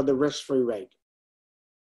over the risk-free rate.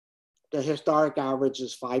 The historic average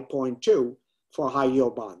is 5.2 for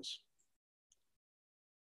high-yield bonds.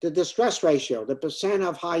 The distress ratio, the percent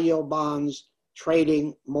of high-yield bonds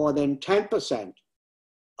trading more than 10%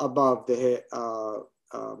 above the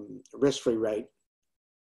risk-free rate,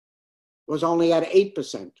 was only at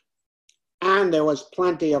 8%. And there was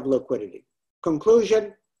plenty of liquidity.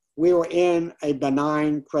 Conclusion, we were in a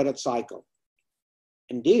benign credit cycle.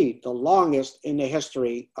 Indeed, the longest in the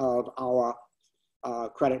history of our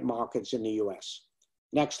credit markets in the US.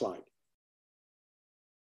 Next slide.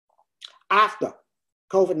 After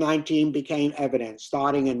COVID-19 became evident,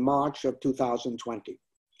 starting in March of 2020,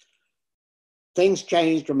 things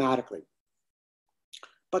changed dramatically.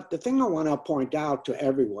 But the thing I want to point out to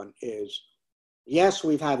everyone is, yes,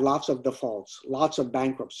 we've had lots of defaults, lots of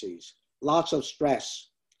bankruptcies, lots of stress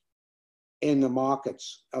in the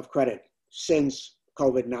markets of credit since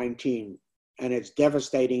COVID-19 and its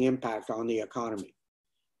devastating impact on the economy.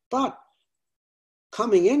 But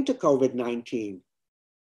coming into COVID-19,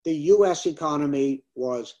 the US economy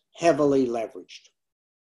was heavily leveraged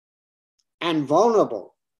and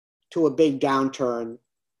vulnerable to a big downturn,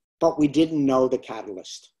 but we didn't know the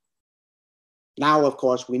catalyst. Now, of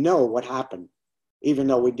course, we know what happened, even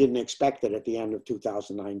though we didn't expect it at the end of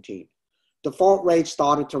 2019. Default rates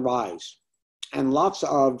started to rise, and lots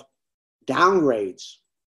of downgrades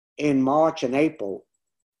in March and April,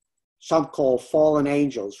 some called fallen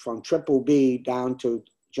angels, from triple B down to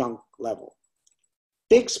junk level.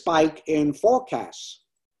 Big spike in forecasts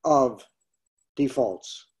of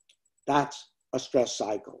defaults. That's a stress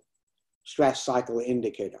cycle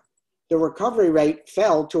indicator. The recovery rate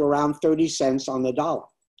fell to around 30 cents on the dollar.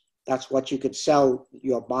 That's what you could sell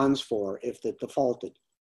your bonds for if they defaulted.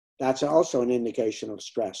 That's also an indication of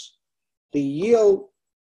stress. The yield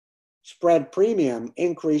spread premium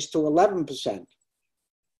increased to 11%,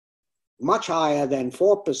 much higher than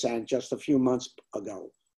 4% just a few months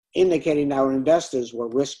ago, indicating that our investors were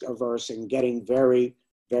risk averse and getting very,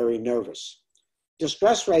 very nervous.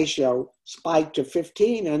 Distress ratio spiked to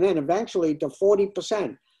 15 and then eventually to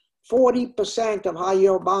 40%. 40% of high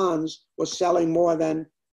yield bonds was selling more than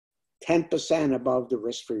 10% above the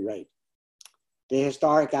risk-free rate. The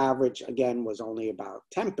historic average, again, was only about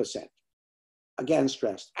 10%. Again,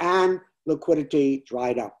 stressed. And liquidity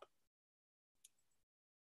dried up.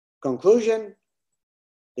 Conclusion,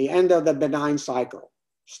 the end of the benign cycle,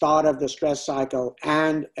 start of the stress cycle,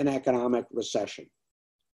 and an economic recession.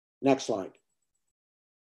 Next slide.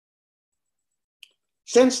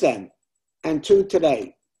 Since then, and to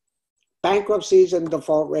today, bankruptcies and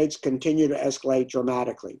default rates continue to escalate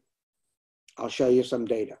dramatically. I'll show you some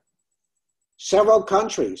data. Several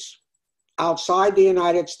countries outside the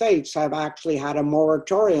United States have actually had a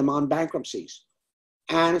moratorium on bankruptcies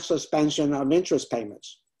and suspension of interest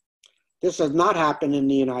payments. This has not happened in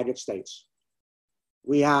the United States.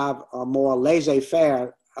 We have a more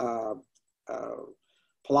laissez-faire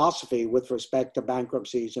philosophy with respect to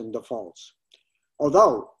bankruptcies and defaults.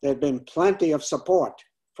 Although there have been plenty of support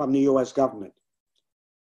from the US government.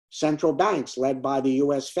 Central banks led by the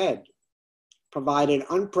US Fed provided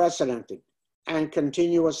unprecedented and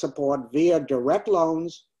continuous support via direct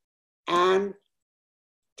loans and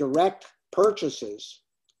direct purchases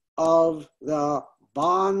of the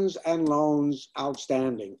bonds and loans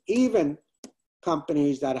outstanding, even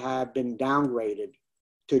companies that have been downgraded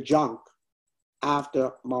to junk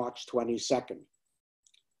after March 22nd.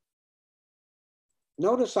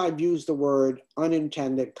 Notice I've used the word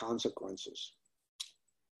unintended consequences.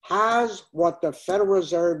 Has what the Federal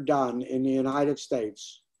Reserve done in the United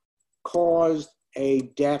States caused a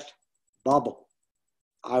debt bubble?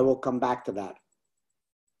 I will come back to that.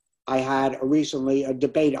 I had recently a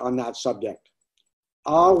debate on that subject.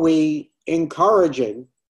 Are we encouraging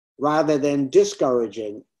rather than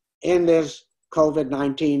discouraging in this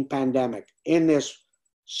COVID-19 pandemic, in this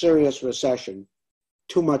serious recession,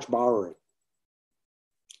 too much borrowing?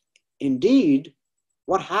 Indeed,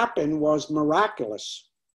 what happened was miraculous.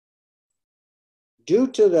 Due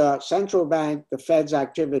to the central bank, the Fed's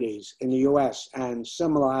activities in the US and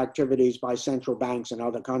similar activities by central banks in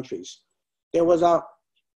other countries, there was a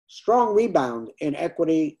strong rebound in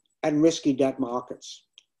equity and risky debt markets.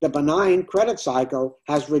 The benign credit cycle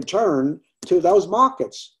has returned to those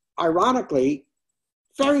markets, ironically,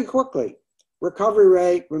 very quickly. Recovery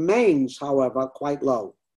rate remains, however, quite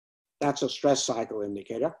low. That's a stress cycle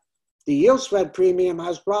indicator. The yield spread premium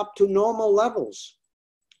has dropped to normal levels,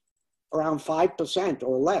 around 5%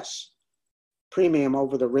 or less premium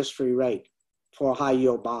over the risk-free rate for high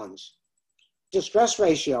yield bonds. Distress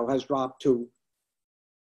ratio has dropped to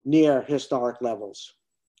near historic levels.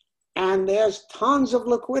 And there's tons of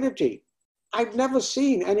liquidity. I've never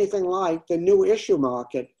seen anything like the new issue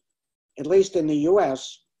market, at least in the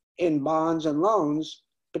US, in bonds and loans,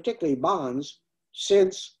 particularly bonds,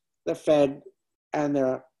 since the Fed and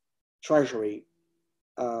the Treasury,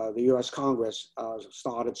 the US Congress,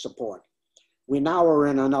 started support. We now are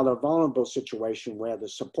in another vulnerable situation where the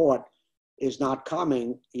support is not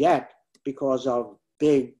coming yet because of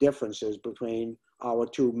big differences between our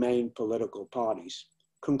two main political parties.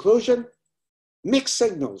 Conclusion, mixed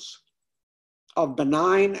signals of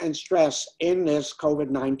benign and stress in this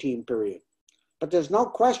COVID-19 period. But there's no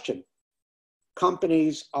question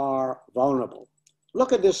companies are vulnerable.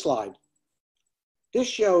 Look at this slide. This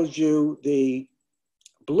shows you the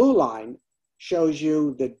blue line, shows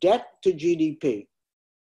you the debt to GDP.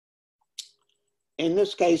 In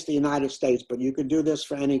this case, the United States, but you could do this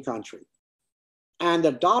for any country. And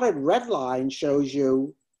the dotted red line shows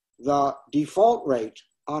you the default rate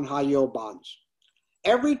on high yield bonds.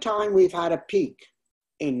 Every time we've had a peak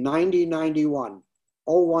in 90, 91,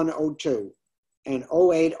 01, 02, and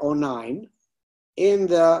 08, 09, in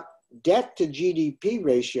the debt to GDP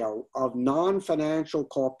ratio of non-financial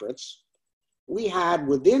corporates, we had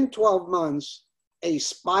within 12 months a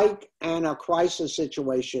spike and a crisis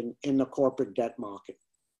situation in the corporate debt market.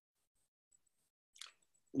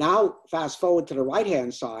 Now, fast forward to the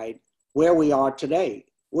right-hand side, where we are today.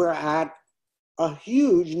 We're at a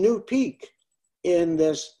huge new peak in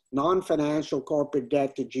this non-financial corporate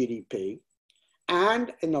debt to GDP.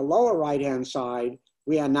 And in the lower right-hand side,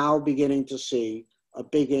 we are now beginning to see a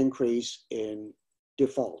big increase in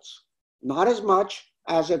defaults. Not as much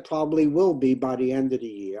as it probably will be by the end of the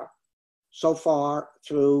year. So far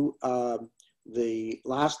through the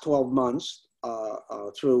last 12 months,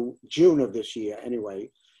 through June of this year anyway,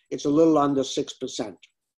 it's a little under 6%,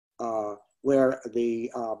 where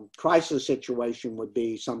the crisis situation would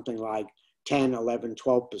be something like 10, 11,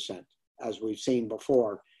 12%, as we've seen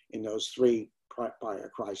before in those three prior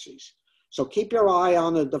crises. So keep your eye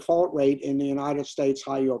on the default rate in the United States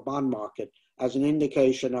high yield bond market as an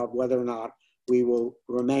indication of whether or not we will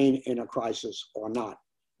remain in a crisis or not.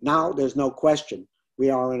 Now there's no question. We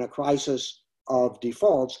are in a crisis of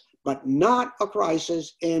defaults, but not a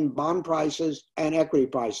crisis in bond prices and equity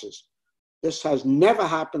prices. This has never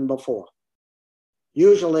happened before.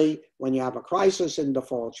 Usually, when you have a crisis in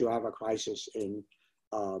defaults, you have a crisis in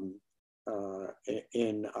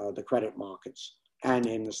the credit markets and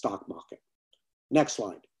in the stock market. Next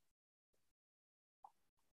slide.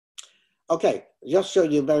 Okay, just show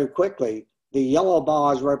you very quickly, the yellow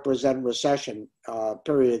bars represent recession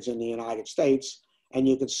periods in the United States, and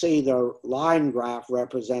you can see the line graph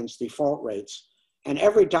represents default rates. And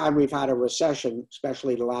every time we've had a recession,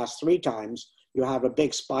 especially the last 3 times, you have a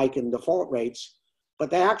big spike in default rates, but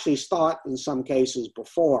they actually start in some cases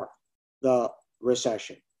before the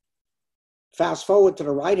recession. Fast forward to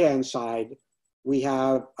the right-hand side, we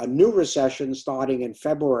have a new recession starting in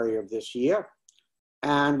February of this year.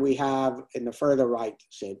 And we have, in the further right,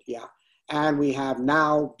 Sid, yeah. And we have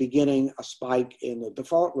now beginning a spike in the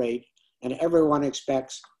default rate, and everyone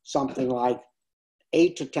expects something like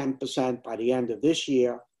 8 to 10% by the end of this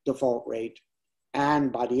year default rate.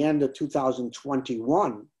 And by the end of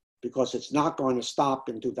 2021, because it's not going to stop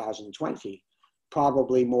in 2020,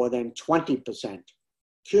 probably more than 20%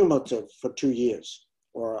 cumulative for 2 years,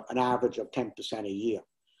 or an average of 10% a year.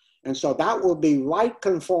 And so that will be right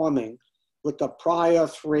conforming with the prior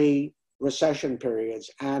 3 recession periods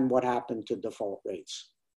and what happened to default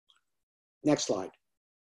rates. Next slide.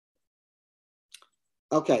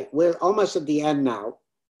 Okay, we're almost at the end now.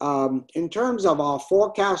 In terms of our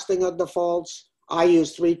forecasting of defaults, I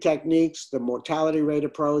use 3 techniques: the mortality rate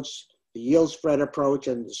approach, the yield spread approach,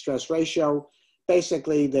 and the stress ratio.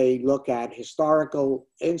 Basically, they look at historical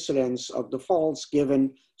incidents of defaults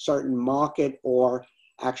given certain market or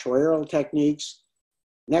actuarial techniques.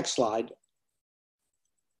 Next slide.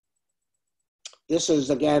 This is,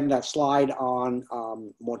 again, that slide on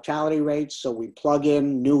mortality rates. So we plug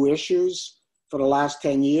in new issues for the last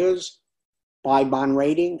 10 years by bond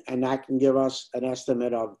rating, and that can give us an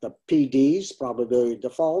estimate of the PDs, probability of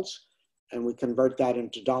defaults, and we convert that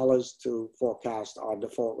into dollars to forecast our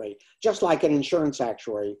default rate, just like an insurance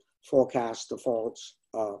actuary forecasts defaults,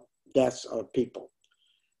 deaths of people.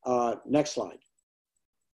 Next slide.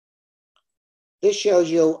 This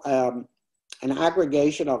shows you an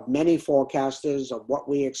aggregation of many forecasters of what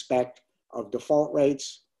we expect of default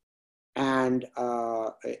rates and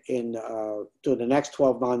to the next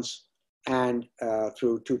 12 months and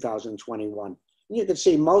through 2021. And you can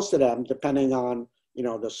see most of them, depending on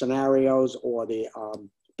the scenarios or the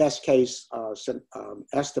best case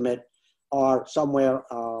estimate, are somewhere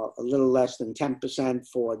a little less than 10%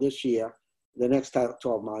 for this year, the next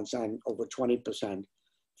 12 months, and over 20%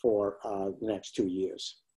 for the next 2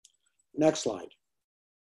 years. Next slide.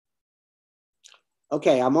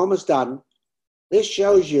 Okay, I'm almost done. This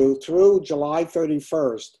shows you through July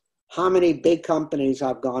 31st how many big companies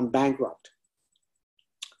have gone bankrupt.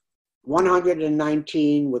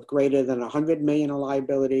 119 with greater than 100 million in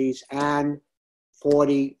liabilities, and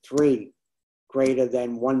 43 greater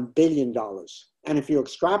than $1 billion. And if you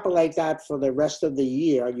extrapolate that for the rest of the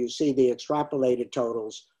year, you see the extrapolated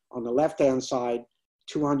totals on the left-hand side: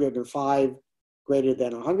 205 greater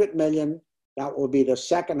than 100 million. That will be the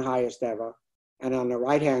second highest ever. And on the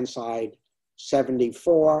right-hand side,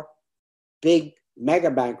 74 big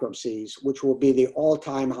mega bankruptcies, which will be the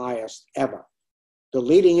all-time highest ever. The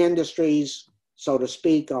leading industries, so to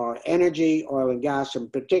speak, are energy, oil and gas in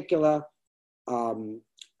particular,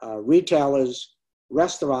 retailers,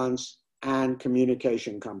 restaurants, and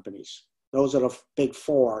communication companies. Those are the big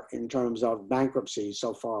 4 in terms of bankruptcies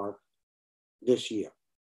so far this year.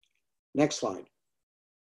 Next slide.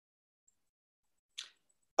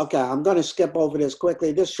 Okay, I'm going to skip over this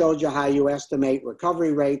quickly. This shows you how you estimate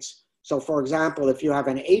recovery rates. So for example, if you have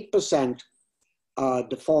an 8%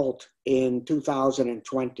 default in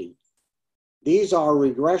 2020, these are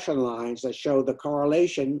regression lines that show the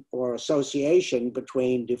correlation or association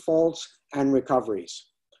between defaults and recoveries.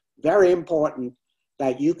 Very important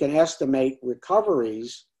that you can estimate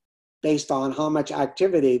recoveries based on how much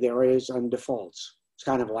activity there is on defaults. It's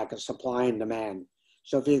kind of like a supply and demand.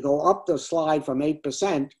 So if you go up the slide from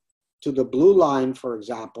 8% to the blue line, for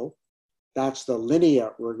example, that's the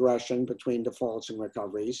linear regression between defaults and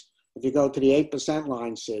recoveries. If you go to the 8%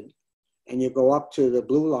 line, Sid, and you go up to the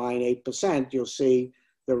blue line, 8%, you'll see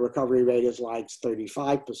the recovery rate is like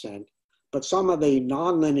 35%. But some of the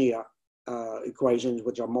nonlinear equations,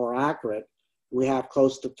 which are more accurate, we have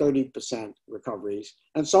close to 30% recoveries.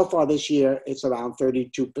 And so far this year, it's around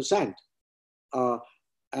 32%.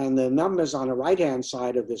 And the numbers on the right-hand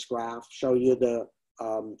side of this graph show you the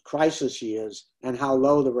crisis years and how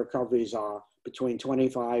low the recoveries are between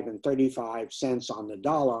 25 and 35 cents on the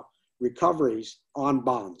dollar recoveries on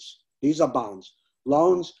bonds. These are bonds.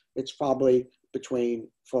 Loans, it's probably between,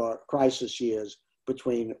 for crisis years,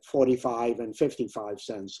 between 45 and 55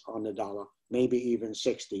 cents on the dollar, maybe even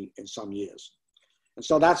 60 in some years. And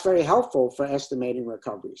so that's very helpful for estimating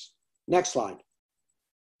recoveries. Next slide.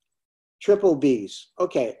 Triple Bs.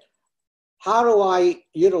 Okay, how do I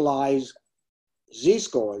utilize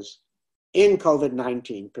Z-scores in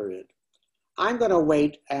COVID-19 period? I'm going to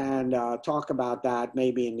wait and talk about that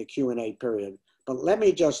maybe in the Q&A period. But let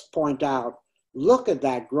me just point out, look at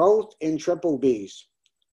that growth in triple Bs.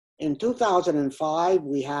 In 2005,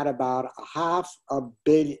 we had about a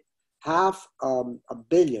billion,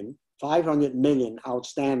 500 million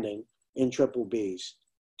outstanding in triple Bs.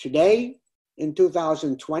 Today, in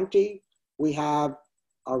 2020, we have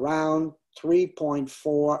around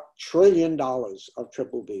 $3.4 trillion of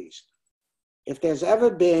triple Bs. If there's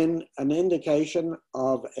ever been an indication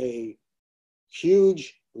of a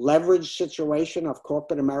huge leverage situation of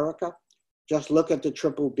corporate America, just look at the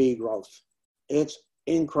triple B growth. It's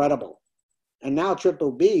incredible. And now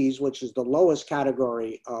triple Bs, which is the lowest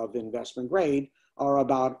category of investment grade, are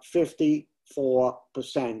about 54%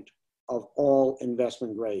 of all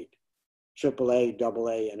investment grade, AAA,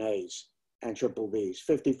 AA, and A's, and triple Bs,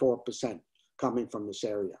 54% coming from this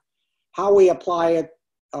area. How we apply it,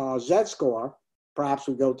 Z-score, perhaps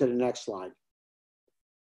we go to the next slide.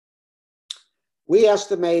 We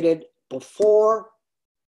estimated before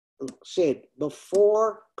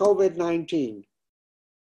COVID-19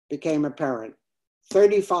 became apparent,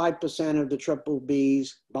 35% of the triple Bs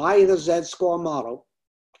by the Z-score model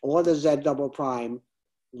or the Z double prime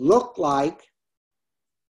look like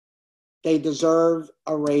they deserve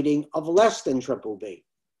a rating of less than triple B.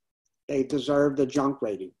 They deserve the junk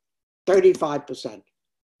rating, 35%.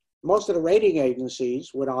 Most of the rating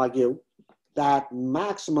agencies would argue that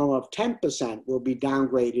maximum of 10% will be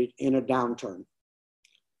downgraded in a downturn.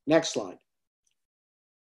 Next slide.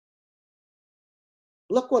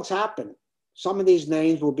 Look what's happened. Some of these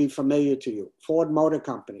names will be familiar to you. Ford Motor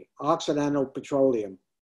Company, Occidental Petroleum,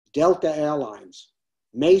 Delta Airlines,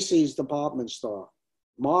 Macy's Department Store,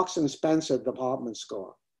 Marks and Spencer Department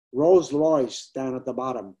Store, Rolls-Royce down at the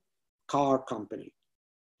bottom, car company.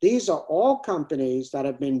 These are all companies that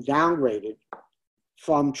have been downgraded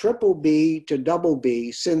from triple B to double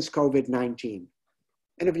B since COVID-19.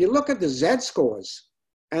 And if you look at the Z scores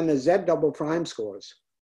and the Z double prime scores,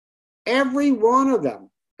 every one of them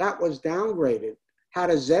that was downgraded had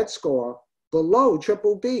a Z score below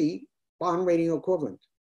triple B bond rating equivalent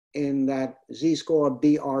in that Z-score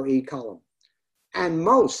BRE column. And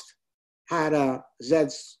most had a Z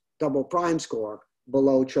double prime score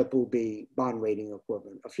below triple B bond rating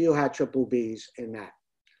equivalent. A few had triple Bs in that.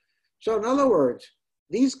 So in other words,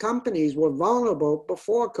 these companies were vulnerable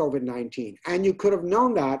before COVID-19, and you could have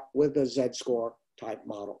known that with a Z-score type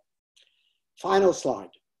model. Final slide.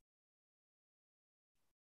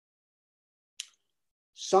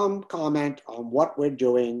 Some comment on what we're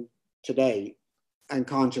doing today and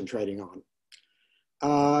concentrating on.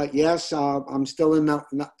 Yes, I'm still in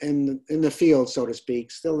the field, so to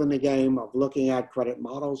speak, still in the game of looking at credit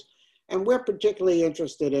models. And we're particularly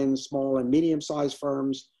interested in small and medium-sized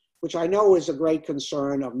firms, which I know is a great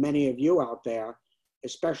concern of many of you out there,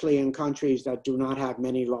 especially in countries that do not have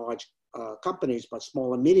many large companies, but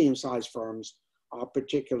small and medium-sized firms are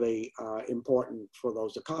particularly important for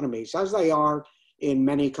those economies, as they are in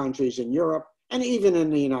many countries in Europe and even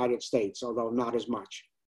in the United States, although not as much.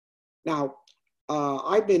 Now,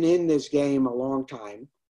 I've been in this game a long time,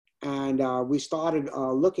 and we started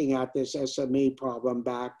looking at this SME problem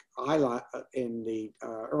back in the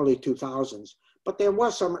early 2000s, but there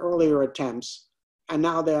was some earlier attempts, and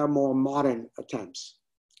now there are more modern attempts.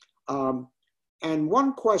 And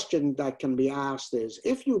one question that can be asked is,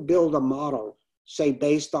 if you build a model, say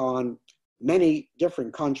based on many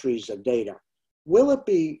different countries of data, will it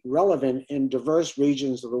be relevant in diverse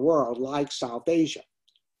regions of the world like South Asia?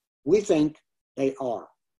 We think they are.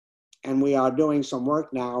 And we are doing some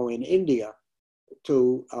work now in India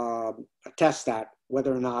to test that,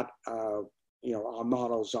 whether or not our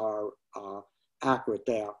models are accurate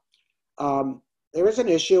there. There is an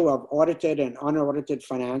issue of audited and unaudited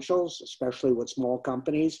financials, especially with small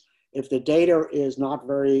companies. If the data is not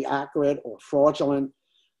very accurate or fraudulent,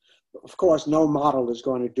 of course, no model is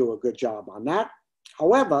going to do a good job on that.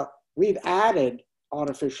 However, we've added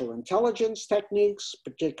artificial intelligence techniques,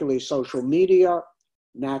 particularly social media,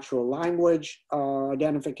 natural language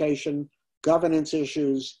identification, governance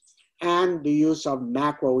issues, and the use of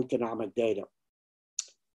macroeconomic data.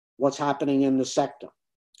 What's happening in the sector?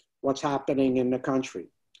 What's happening in the country?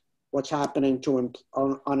 what's happening to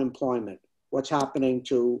unemployment, what's happening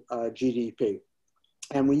to GDP.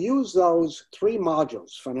 And we use those three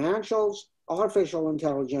modules, financials, artificial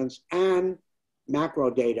intelligence, and macro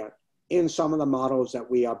data in some of the models that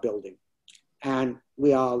we are building. And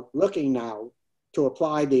we are looking now to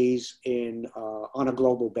apply these on a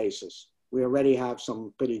global basis. We already have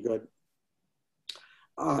some pretty good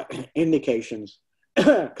indications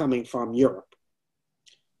coming from Europe.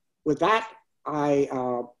 With that, I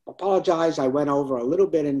apologize. I went over a little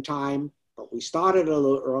bit in time, but we started a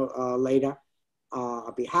little later.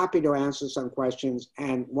 I'll be happy to answer some questions.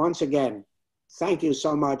 And once again, thank you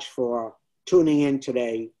so much for tuning in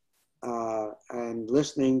today and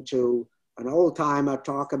listening to an old timer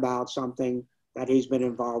talk about something that he's been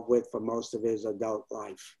involved with for most of his adult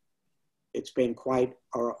life. It's been quite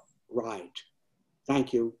a ride.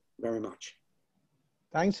 Thank you very much.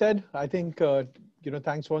 Thanks, Ed. I think,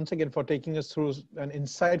 thanks once again for taking us through an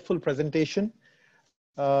insightful presentation.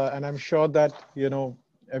 And I'm sure that,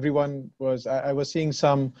 everyone I was seeing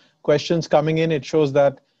some questions coming in. It shows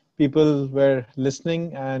that people were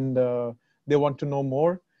listening and they want to know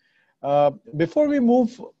more. Before we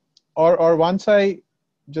move, or once I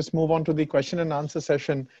just move on to the question and answer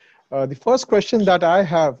session, the first question that I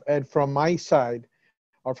have, Ed, from my side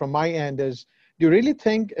or from my end is, do you really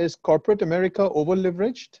think is corporate America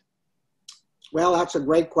over-leveraged? Well, that's a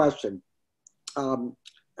great question.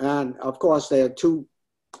 And of course, there are two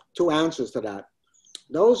answers to that.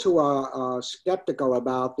 Those who are skeptical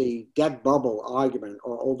about the debt bubble argument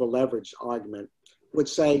or over-leveraged argument would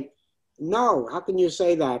say, no, how can you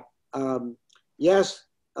say that? Yes,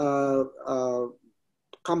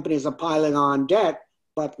 companies are piling on debt,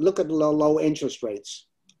 but look at the low interest rates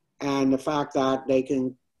and the fact that they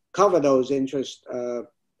can cover those interest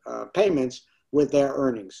payments with their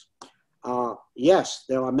earnings. Yes,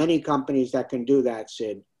 there are many companies that can do that,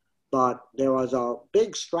 Sid, but there was a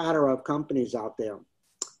big strata of companies out there.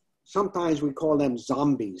 Sometimes we call them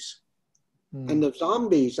zombies. And the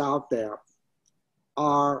zombies out there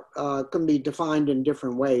can be defined in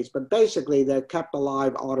different ways, but basically they're kept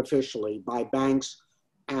alive artificially by banks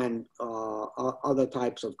and other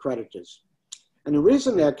types of creditors. And the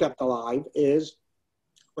reason they're kept alive is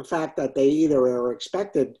the fact that they either are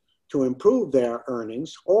expected to improve their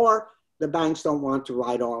earnings or the banks don't want to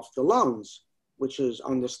write off the loans, which is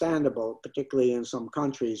understandable, particularly in some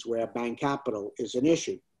countries where bank capital is an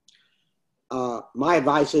issue. My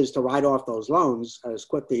advice is to write off those loans as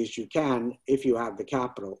quickly as you can if you have the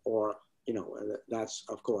capital, or, that's,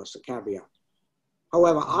 of course, a caveat.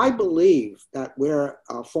 However, I believe that we're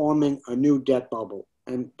forming a new debt bubble.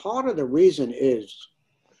 And part of the reason is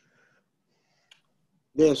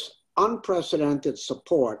this unprecedented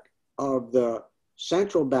support of the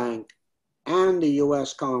central bank and the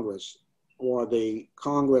US Congress, or the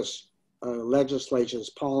Congress, legislatures,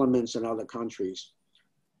 parliaments in other countries.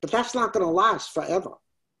 But that's not going to last forever.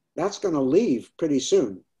 That's going to leave pretty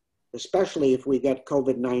soon, especially if we get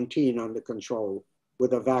COVID-19 under control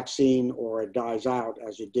with a vaccine or it dies out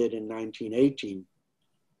as it did in 1918.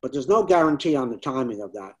 But there's no guarantee on the timing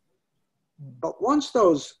of that. But once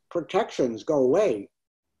those protections go away,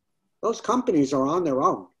 those companies are on their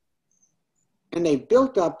own. And they've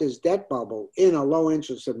built up this debt bubble in a low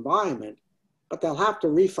interest environment, but they'll have to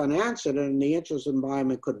refinance it and the interest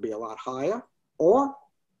environment could be a lot higher, or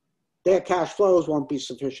their cash flows won't be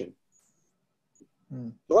sufficient.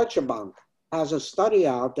 Deutsche Bank has a study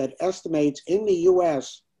out that estimates in the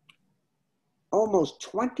US, almost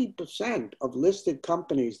 20% of listed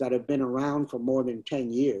companies that have been around for more than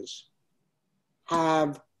 10 years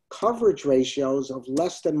have coverage ratios of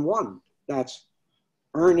less than 1. That's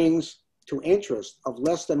earnings to interest of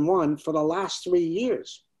less than 1 for the last 3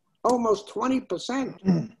 years. Almost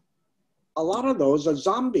 20%. A lot of those are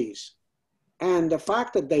zombies. And the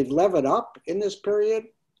fact that they've levered up in this period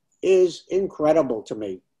is incredible to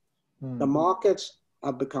me. The markets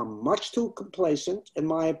have become much too complacent, in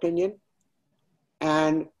my opinion,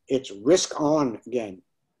 and it's risk on again.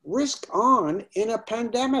 Risk on in a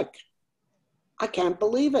pandemic. I can't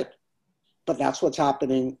believe it. But that's what's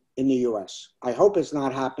happening in the US. I hope it's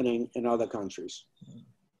not happening in other countries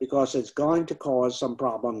because it's going to cause some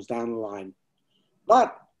problems down the line.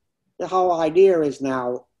 But the whole idea is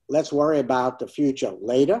now, let's worry about the future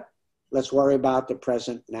later. Let's worry about the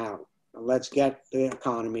present now. Let's get the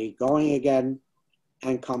economy going again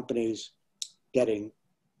and companies getting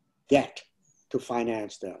debt to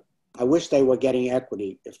finance them. I wish they were getting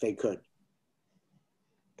equity if they could.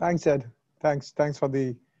 Thanks, Ed. Thanks for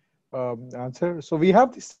the answer. So we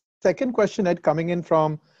have the second question, Ed, coming in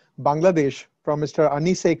from Bangladesh, from Mr.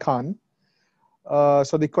 Anise Khan.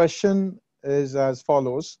 So the question is as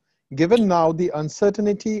follows. Given now the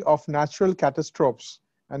uncertainty of natural catastrophes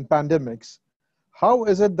and pandemics, how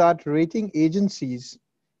is it that rating agencies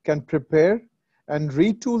can prepare and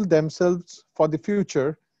retool themselves for the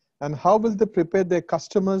future, and how will they prepare their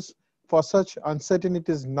customers for such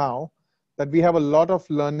uncertainties now that we have a lot of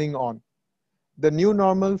learning on? The new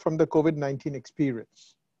normal from the COVID-19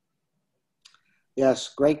 experience.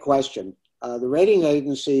 Yes, great question. The rating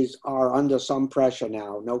agencies are under some pressure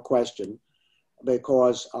now, no question,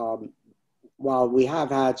 because while we have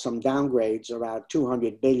had some downgrades, around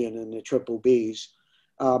 200 billion in the triple Bs,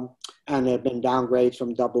 and there have been downgrades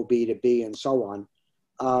from double B to B and so on,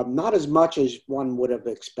 not as much as one would have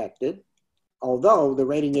expected, although the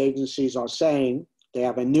rating agencies are saying they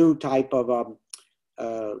have a new type of,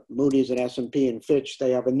 Moody's and S&P and Fitch, they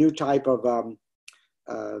have a new type of,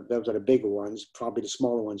 those are the bigger ones, probably the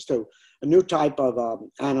smaller ones too, a new type of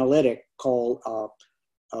analytic called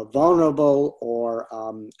vulnerable or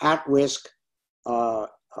at-risk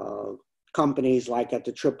companies like at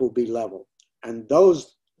the triple B level. And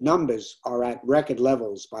those numbers are at record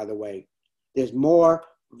levels, by the way. There's more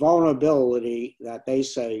vulnerability that they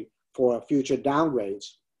say for future downgrades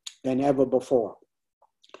than ever before.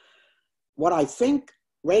 What I think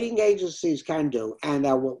rating agencies can do, and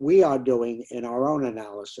what we are doing in our own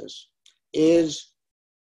analysis, is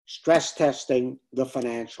stress testing the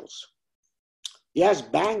financials. Yes,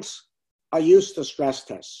 banks are used to stress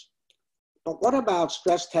tests, but what about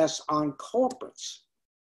stress tests on corporates?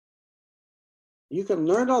 You can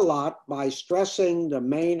learn a lot by stressing the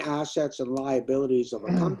main assets and liabilities of a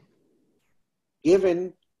company,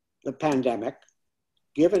 given the pandemic,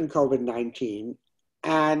 given COVID-19,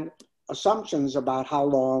 and assumptions about how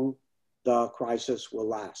long the crisis will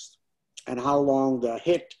last and how long the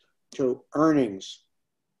hit to earnings,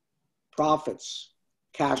 profits,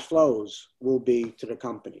 cash flows will be to the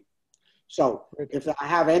company. So if I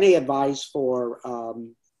have any advice for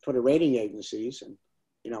the rating agencies, and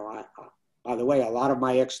by the way, a lot of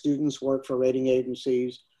my ex-students work for rating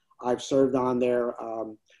agencies. I've served on their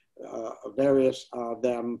various of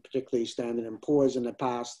them, particularly Standard & Poor's in the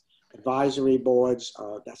past, advisory boards.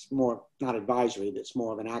 That's more, not advisory, that's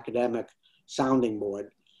more of an academic sounding board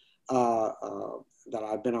that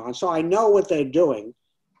I've been on. So I know what they're doing,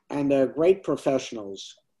 and they're great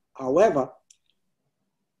professionals. However,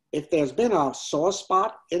 if there's been a sore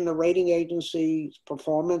spot in the rating agency's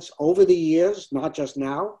performance over the years, not just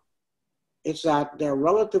now, it's that they're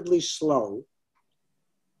relatively slow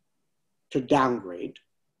to downgrade.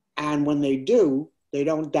 And when they do, they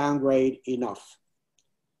don't downgrade enough,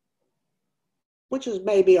 which is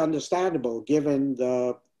maybe understandable given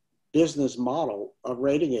the business model of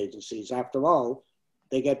rating agencies. After all,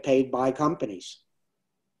 they get paid by companies,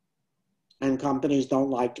 and companies don't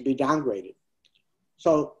like to be downgraded.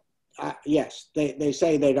 So yes, they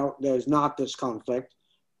say there's not this conflict.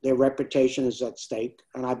 Their reputation is at stake,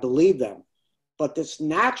 and I believe them. But it's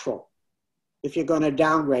natural, if you're going to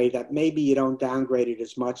downgrade, that maybe you don't downgrade it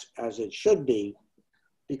as much as it should be,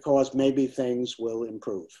 because maybe things will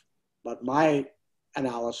improve. But my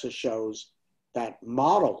analysis shows that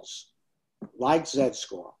models like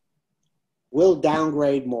Z-Score will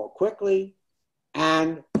downgrade more quickly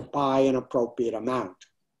and by an appropriate amount,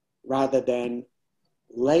 rather than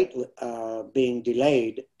being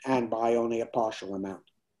delayed and by only a partial amount.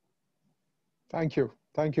 Thank you.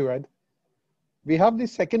 Thank you, Ed. We have the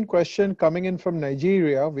second question coming in from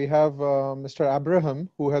Nigeria. We have Mr. Abraham,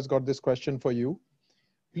 who has got this question for you.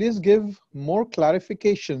 Please give more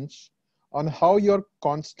clarifications on how your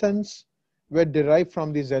constants were derived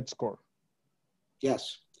from the Z-Score.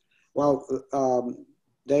 Yes. Well,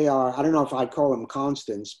 they are, I don't know if I'd call them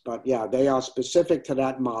constants, but yeah, they are specific to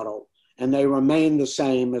that model, and they remain the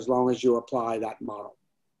same as long as you apply that model.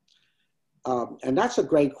 And that's a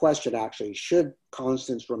great question, actually. Should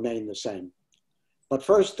constants remain the same? But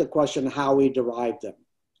first, the question how we derived them.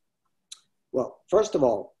 Well, first of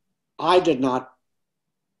all, I did not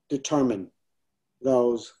determine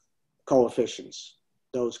those coefficients,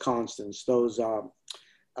 those constants, those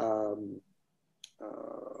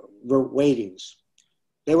weightings.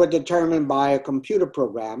 They were determined by a computer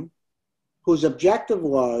program whose objective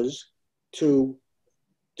was to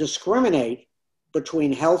discriminate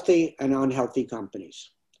between healthy and unhealthy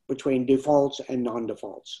companies, between defaults and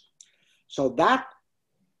non-defaults. So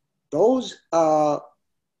those,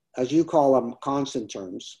 as you call them, constant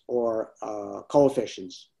terms or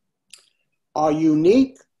coefficients, are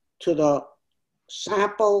unique to the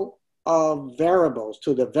sample of variables,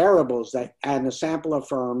 to the variables that, and the sample of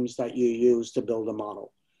firms that you use to build a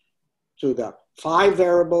model, to the 5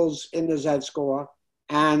 variables in the Z-Score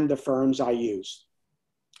and the firms I used.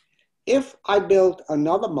 If I built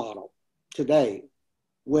another model today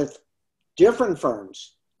with different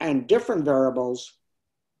firms and different variables,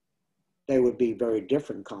 they would be very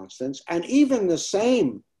different constants. And even the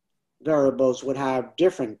same variables would have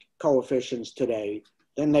different coefficients today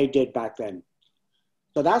than they did back then.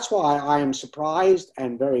 So that's why I am surprised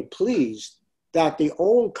and very pleased that the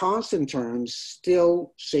old constant terms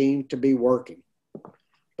still seem to be working.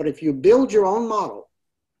 But if you build your own model,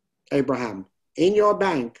 Abraham, in your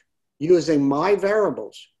bank using my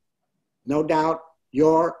variables, no doubt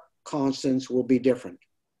your constants will be different.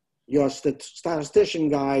 Your statistician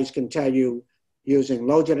guys can tell you using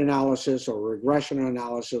logit analysis or regression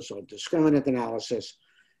analysis or discriminant analysis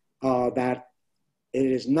that it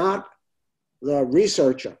is not the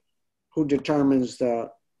researcher who determines the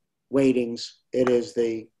weightings, it is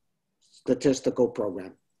the statistical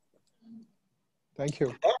program. Thank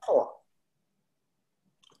you. Therefore,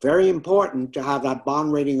 very important to have that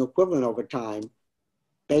bond rating equivalent over time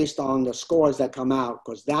based on the scores that come out,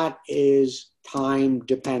 because that is time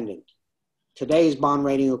dependent. Today's bond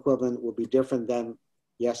rating equivalent will be different than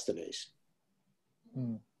yesterday's.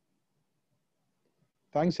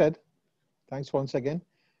 Thanks, Ed. Thanks once again.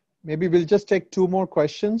 Maybe we'll just take two more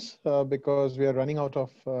questions because we are running out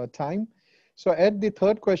of time. So Ed, the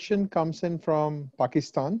third question comes in from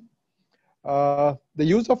Pakistan. The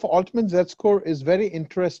use of Altman Z-Score is very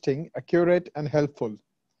interesting, accurate, and helpful.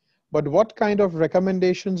 But what kind of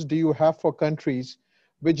recommendations do you have for countries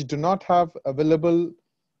which do not have available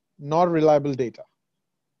nor reliable data?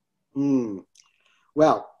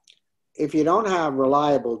 Well, if you don't have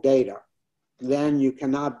reliable data, then you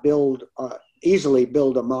cannot easily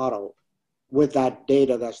build a model with that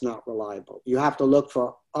data that's not reliable. You have to look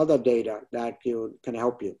for other data that can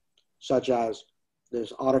help you, such as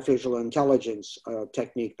this artificial intelligence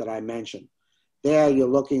technique that I mentioned. There you're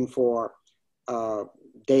looking for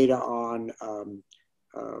data on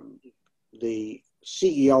the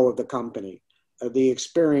CEO of the company, the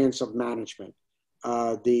experience of management,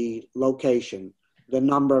 the location, the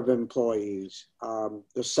number of employees,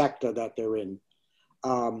 the sector that they're in.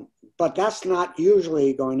 But that's not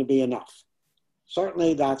usually going to be enough.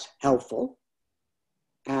 Certainly that's helpful.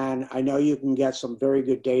 And I know you can get some very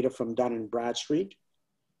good data from Dun & Bradstreet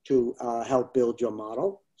to help build your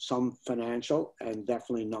model, some financial and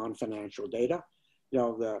definitely non-financial data. You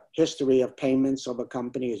know, the history of payments of a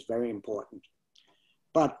company is very important.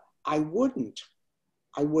 But I would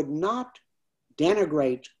not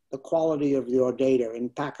denigrate the quality of your data in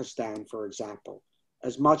Pakistan, for example,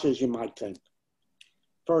 as much as you might think.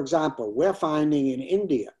 For example, we're finding in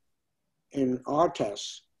India, in our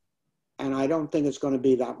tests, and I don't think it's going to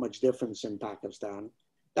be that much difference in Pakistan,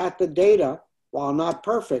 that the data, while not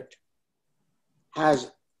perfect,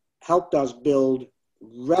 has helped us build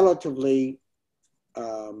relatively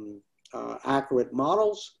accurate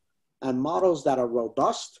models, and models that are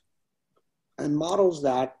robust, and models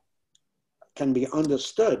that can be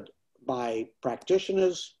understood by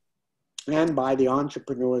practitioners and by the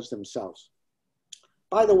entrepreneurs themselves.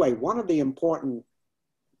 By the way, one of the important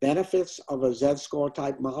benefits of a Z-score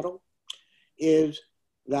type model is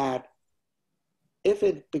that if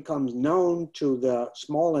it becomes known to the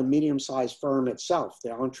small and medium-sized firm itself,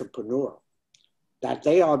 the entrepreneur, that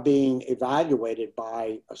they are being evaluated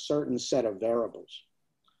by a certain set of variables.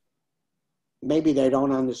 Maybe they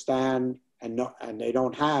don't understand and they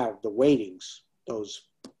don't have the weightings, those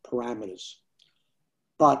parameters,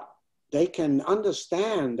 but they can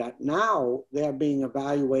understand that now they're being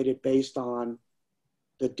evaluated based on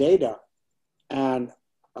the data, and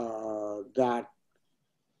that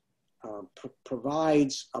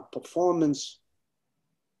provides a performance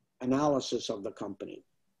analysis of the company.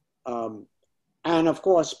 And of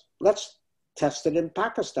course, let's test it in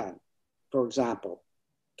Pakistan, for example.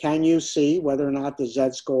 Can you see whether or not the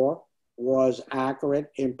Z-score was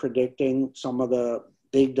accurate in predicting some of the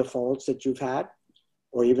big defaults that you've had,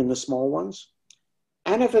 or even the small ones?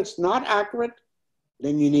 And if it's not accurate,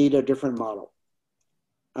 then you need a different model.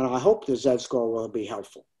 And I hope the Z-score will be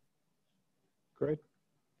helpful. Great.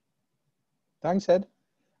 Thanks, Ed.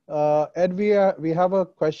 Ed, we have a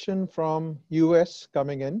question from US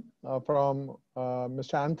coming in from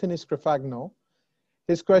Mr. Anthony Scrifagno.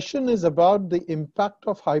 His question is about the impact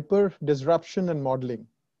of hyper disruption and modeling.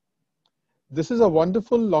 This is a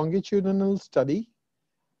wonderful longitudinal study,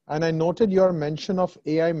 and I noted your mention of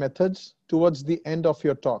AI methods towards the end of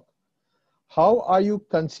your talk. How are you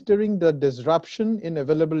considering the disruption in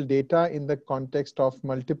available data in the context of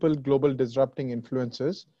multiple global disrupting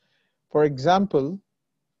influences? For example,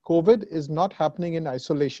 COVID is not happening in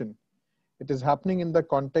isolation. It is happening in the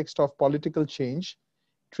context of political change,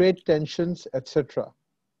 trade tensions, etc.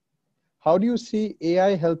 How do you see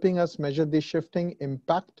AI helping us measure the shifting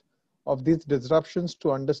impact of these disruptions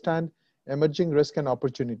to understand emerging risk and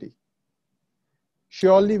opportunity?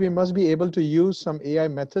 Surely we must be able to use some AI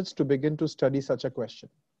methods to begin to study such a question.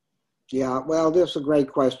 Yeah, well, this is a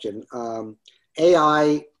great question.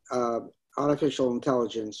 AI, artificial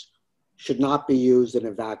intelligence, should not be used in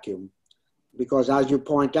a vacuum because, as you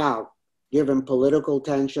point out, given political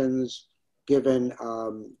tensions, given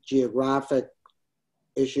geographic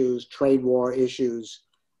issues, trade war issues,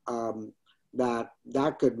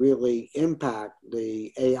 that could really impact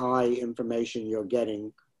the AI information you're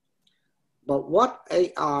getting. But what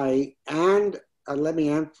AI and let me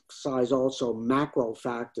emphasize also macro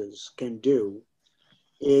factors can do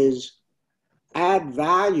is add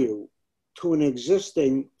value to an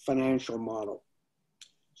existing financial model.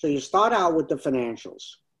 So you start out with the financials,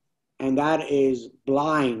 and that is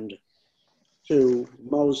blind to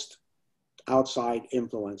most outside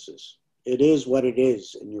influences. It is what it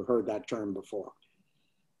is, and you heard that term before.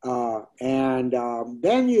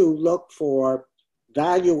 Then you look for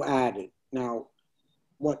value added. Now,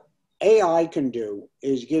 what AI can do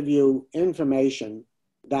is give you information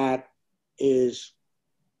that is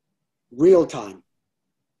real time.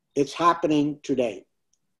 It's happening today.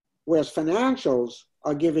 Whereas financials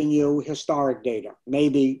are giving you historic data,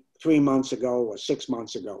 maybe 3 months ago or 6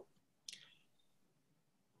 months ago.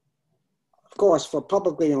 Of course, for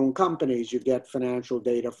publicly owned companies, you get financial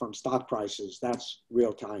data from stock prices. That's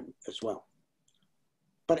real time as well.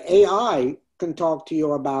 But AI can talk to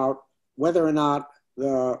you about whether or not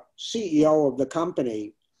the CEO of the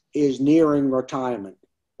company is nearing retirement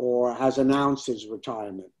or has announced his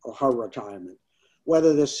retirement or her retirement,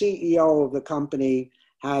 whether the CEO of the company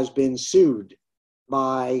has been sued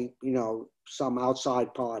by, some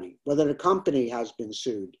outside party, whether the company has been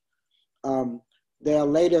sued, their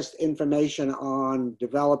latest information on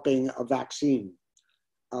developing a vaccine.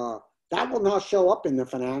 That will not show up in the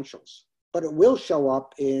financials, but it will show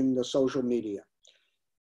up in the social media.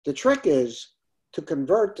 The trick is to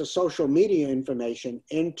convert the social media information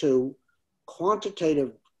into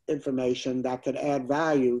quantitative information that could add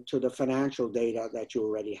value to the financial data that you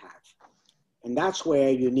already have. And that's where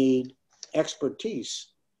you need expertise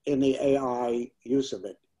in the AI use of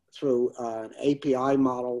it through an API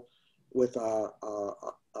model with a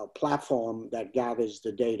platform that gathers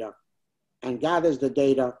the data and gathers the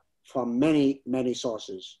data from many, many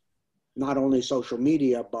sources, not only social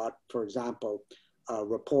media, but for example,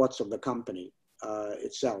 reports of the company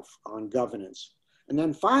itself on governance. And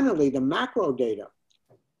then finally, the macro data.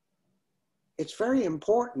 It's very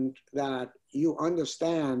important that you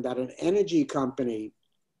understand that an energy company,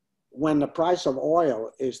 when the price of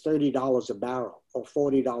oil is $30 a barrel or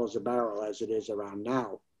 $40 a barrel as it is around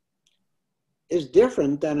now, is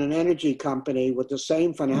different than an energy company with the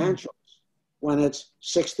same financials when it's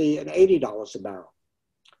 $60 and $80 a barrel.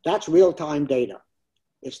 That's real-time data.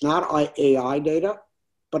 It's not AI data,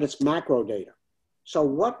 but it's macro data. So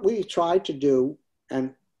what we try to do,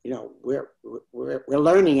 and we're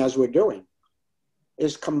learning as we're doing,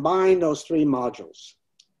 is combine those three modules: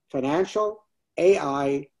 financial,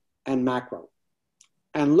 AI, and macro,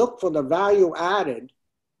 and look for the value added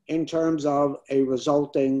in terms of a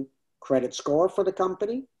resulting credit score for the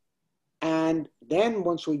company. And then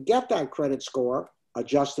once we get that credit score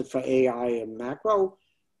adjusted for AI and macro,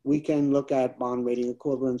 we can look at bond rating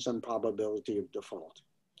equivalence and probability of default.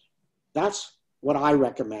 That's what I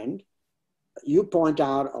recommend. You point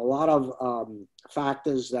out a lot of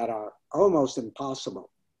factors that are almost impossible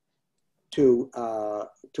to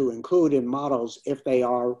include in models if they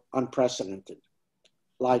are unprecedented,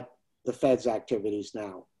 like the Fed's activities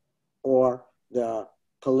now, or the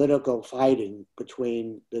political fighting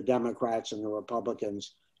between the Democrats and the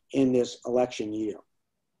Republicans in this election year.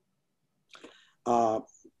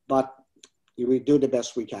 But we do the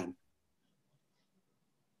best we can.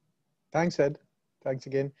 Thanks, Ed. Thanks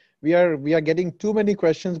again. We are getting too many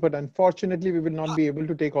questions, but unfortunately, we will not be able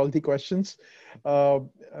to take all the questions.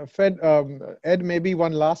 Ed, maybe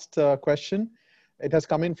one last question. It has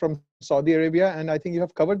come in from Saudi Arabia, and I think you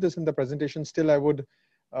have covered this in the presentation. Still, I would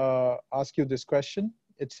ask you this question.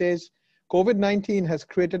 It says, COVID-19 has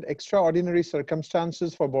created extraordinary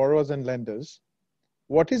circumstances for borrowers and lenders.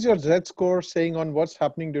 What is your Z-score saying on what's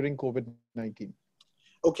happening during COVID-19?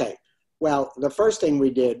 Okay. Well, the first thing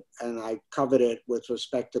we did, and I covered it with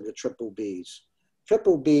respect to the triple Bs.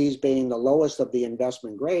 Triple Bs being the lowest of the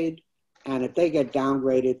investment grade, and if they get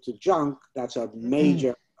downgraded to junk, that's a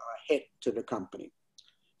major hit to the company.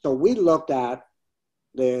 So we looked at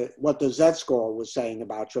what the Z-score was saying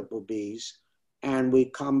about triple Bs, and we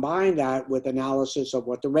combined that with analysis of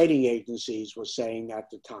what the rating agencies were saying at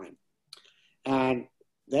the time. And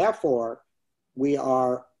therefore, we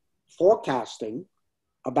are forecasting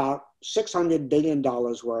about $600 billion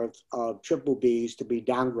worth of triple Bs to be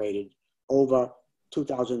downgraded over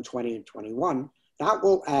 2020 and 21. That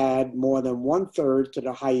will add more than 1/3 to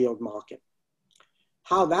the high yield market.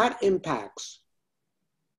 How that impacts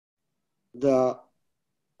the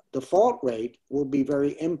default rate will be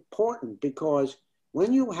very important, because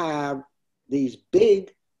when you have these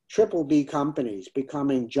big triple B companies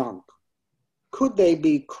becoming junk, could they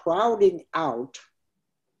be crowding out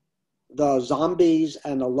the zombies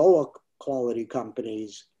and the lower quality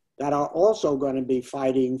companies that are also going to be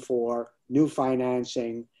fighting for new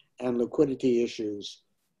financing and liquidity issues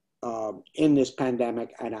in this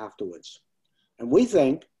pandemic and afterwards? And we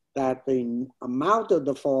think that the amount of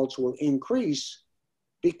defaults will increase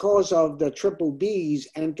because of the triple Bs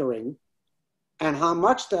entering, and how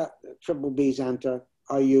much the triple Bs enter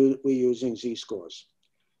we're using Z-scores.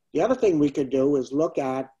 The other thing we could do is look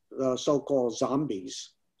at the so-called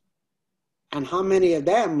zombies and how many of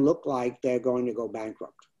them look like they're going to go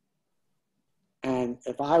bankrupt. And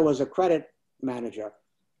if I was a credit manager,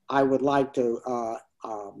 I would like to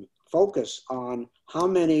focus on how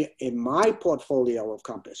many in my portfolio of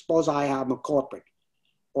companies. Suppose I have a corporate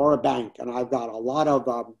or a bank, and I've got a lot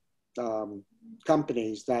of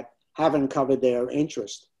companies that haven't covered their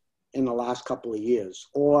interest in the last couple of years,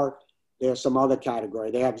 or there's some other category.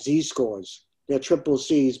 They have Z-scores. They're triple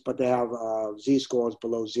Cs, but they have Z-scores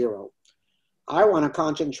below 0. I want to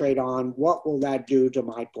concentrate on what will that do to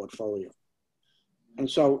my portfolio. And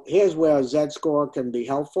so here's where Z-score can be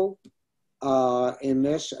helpful in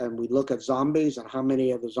this. And we look at zombies and how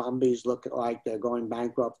many of the zombies look like they're going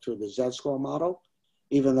bankrupt through the Z-score model,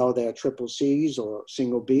 even though they're triple Cs or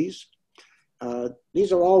single Bs.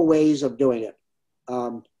 These are all ways of doing it.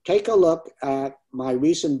 Take a look at my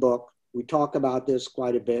recent book. We talk about this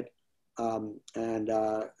quite a bit.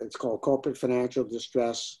 It's called Corporate Financial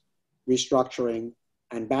Distress, Restructuring,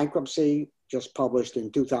 and Bankruptcy, just published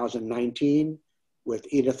in 2019 with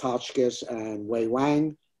Edith Hotchkiss and Wei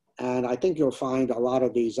Wang. And I think you'll find a lot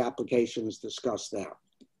of these applications discussed there.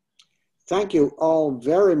 Thank you all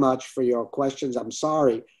very much for your questions. I'm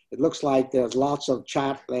sorry, it looks like there's lots of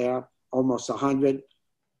chat there, almost 100.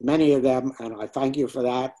 Many of them, and I thank you for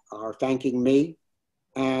that, are thanking me.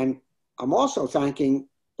 And I'm also thanking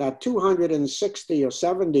that 260 or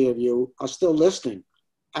 70 of you are still listening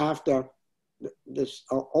after this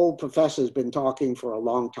old professor's been talking for a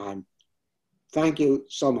long time. Thank you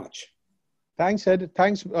so much. Thanks, Ed.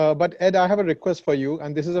 Thanks. But Ed, I have a request for you,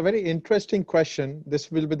 and this is a very interesting question. This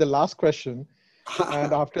will be the last question.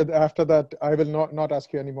 And after that, I will not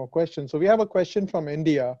ask you any more questions. So we have a question from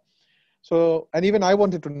India. So, and even I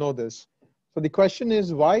wanted to know this. So the question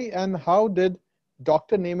is, why and how did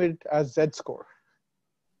doctor name it as Z-score?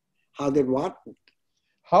 How did what?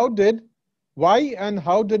 Why and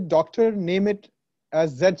how did doctor name it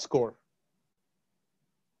as Z-score?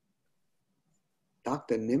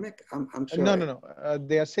 Dr. Nimick? I'm sorry. No.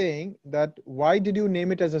 They are saying that, why did you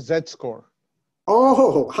name it as a Z-score?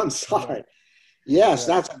 Oh, I'm sorry. Yes,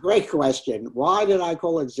 Yeah. that's a great question. Why did I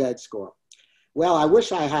call it Z-score? Well, I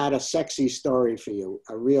wish I had a sexy story for you,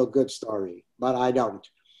 a real good story, but I don't.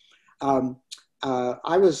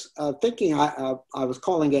 I was thinking I was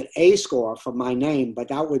calling it A-score for my name, but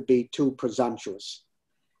that would be too presumptuous.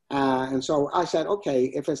 And so I said, okay,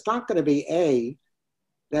 if it's not going to be A,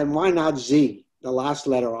 then why not Z, the last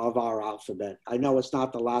letter of our alphabet? I know it's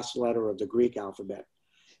not the last letter of the Greek alphabet.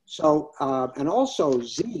 So, and also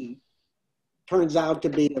Z turns out to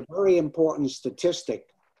be a very important statistic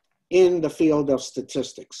in the field of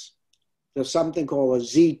statistics. There's something called a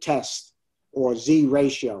Z-test or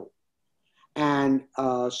Z-ratio. And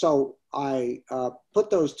so I put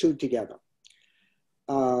those two together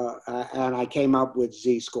and I came up with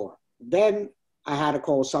Z-score. Then I had to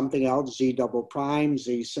call something else, Z double prime,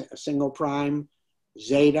 Z single prime,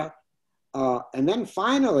 zeta. And then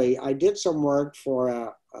finally, I did some work for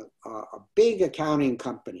a big accounting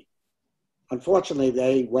company. Unfortunately,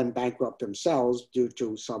 they went bankrupt themselves due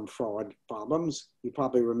to some fraud problems. You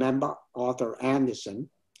probably remember Arthur Andersen.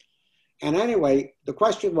 And anyway, the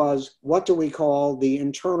question was, what do we call the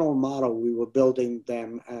internal model we were building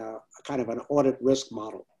them, kind of an audit risk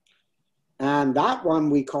model? And that one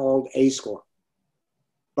we called A-score.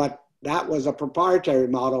 But that was a proprietary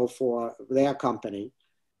model for their company.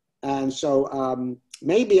 And so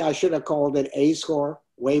maybe I should have called it A-score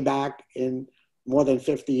way back in more than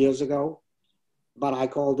 50 years ago, but I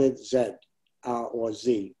called it Z or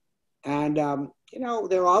Z. And, you know,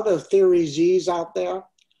 there are other theory Zs out there,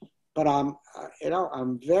 but you know,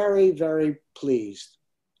 I'm very, very pleased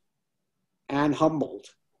and humbled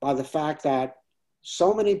by the fact that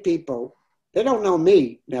so many people, they don't know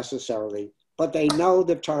me necessarily, but they know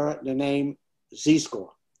the name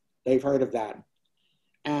Z-Score. They've heard of that.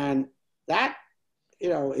 And that,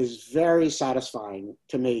 is very satisfying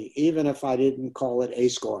to me, even if I didn't call it a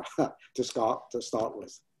score to start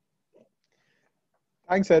with.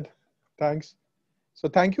 Thanks, Ed. Thanks. So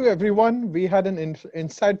thank you, everyone. We had an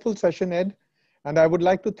insightful session, Ed, and I would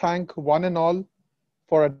like to thank one and all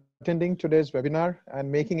for attending today's webinar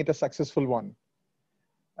and making it a successful one.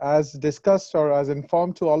 As discussed or as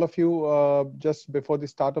informed to all of you just before the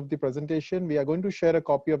start of the presentation, we are going to share a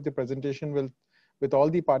copy of the presentation with all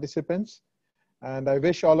the participants. And I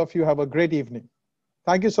wish all of you have a great evening.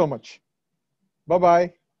 Thank you so much.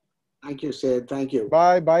 Bye-bye. Thank you, Sid. Thank you.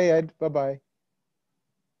 Bye. Bye, Ed. Bye-bye.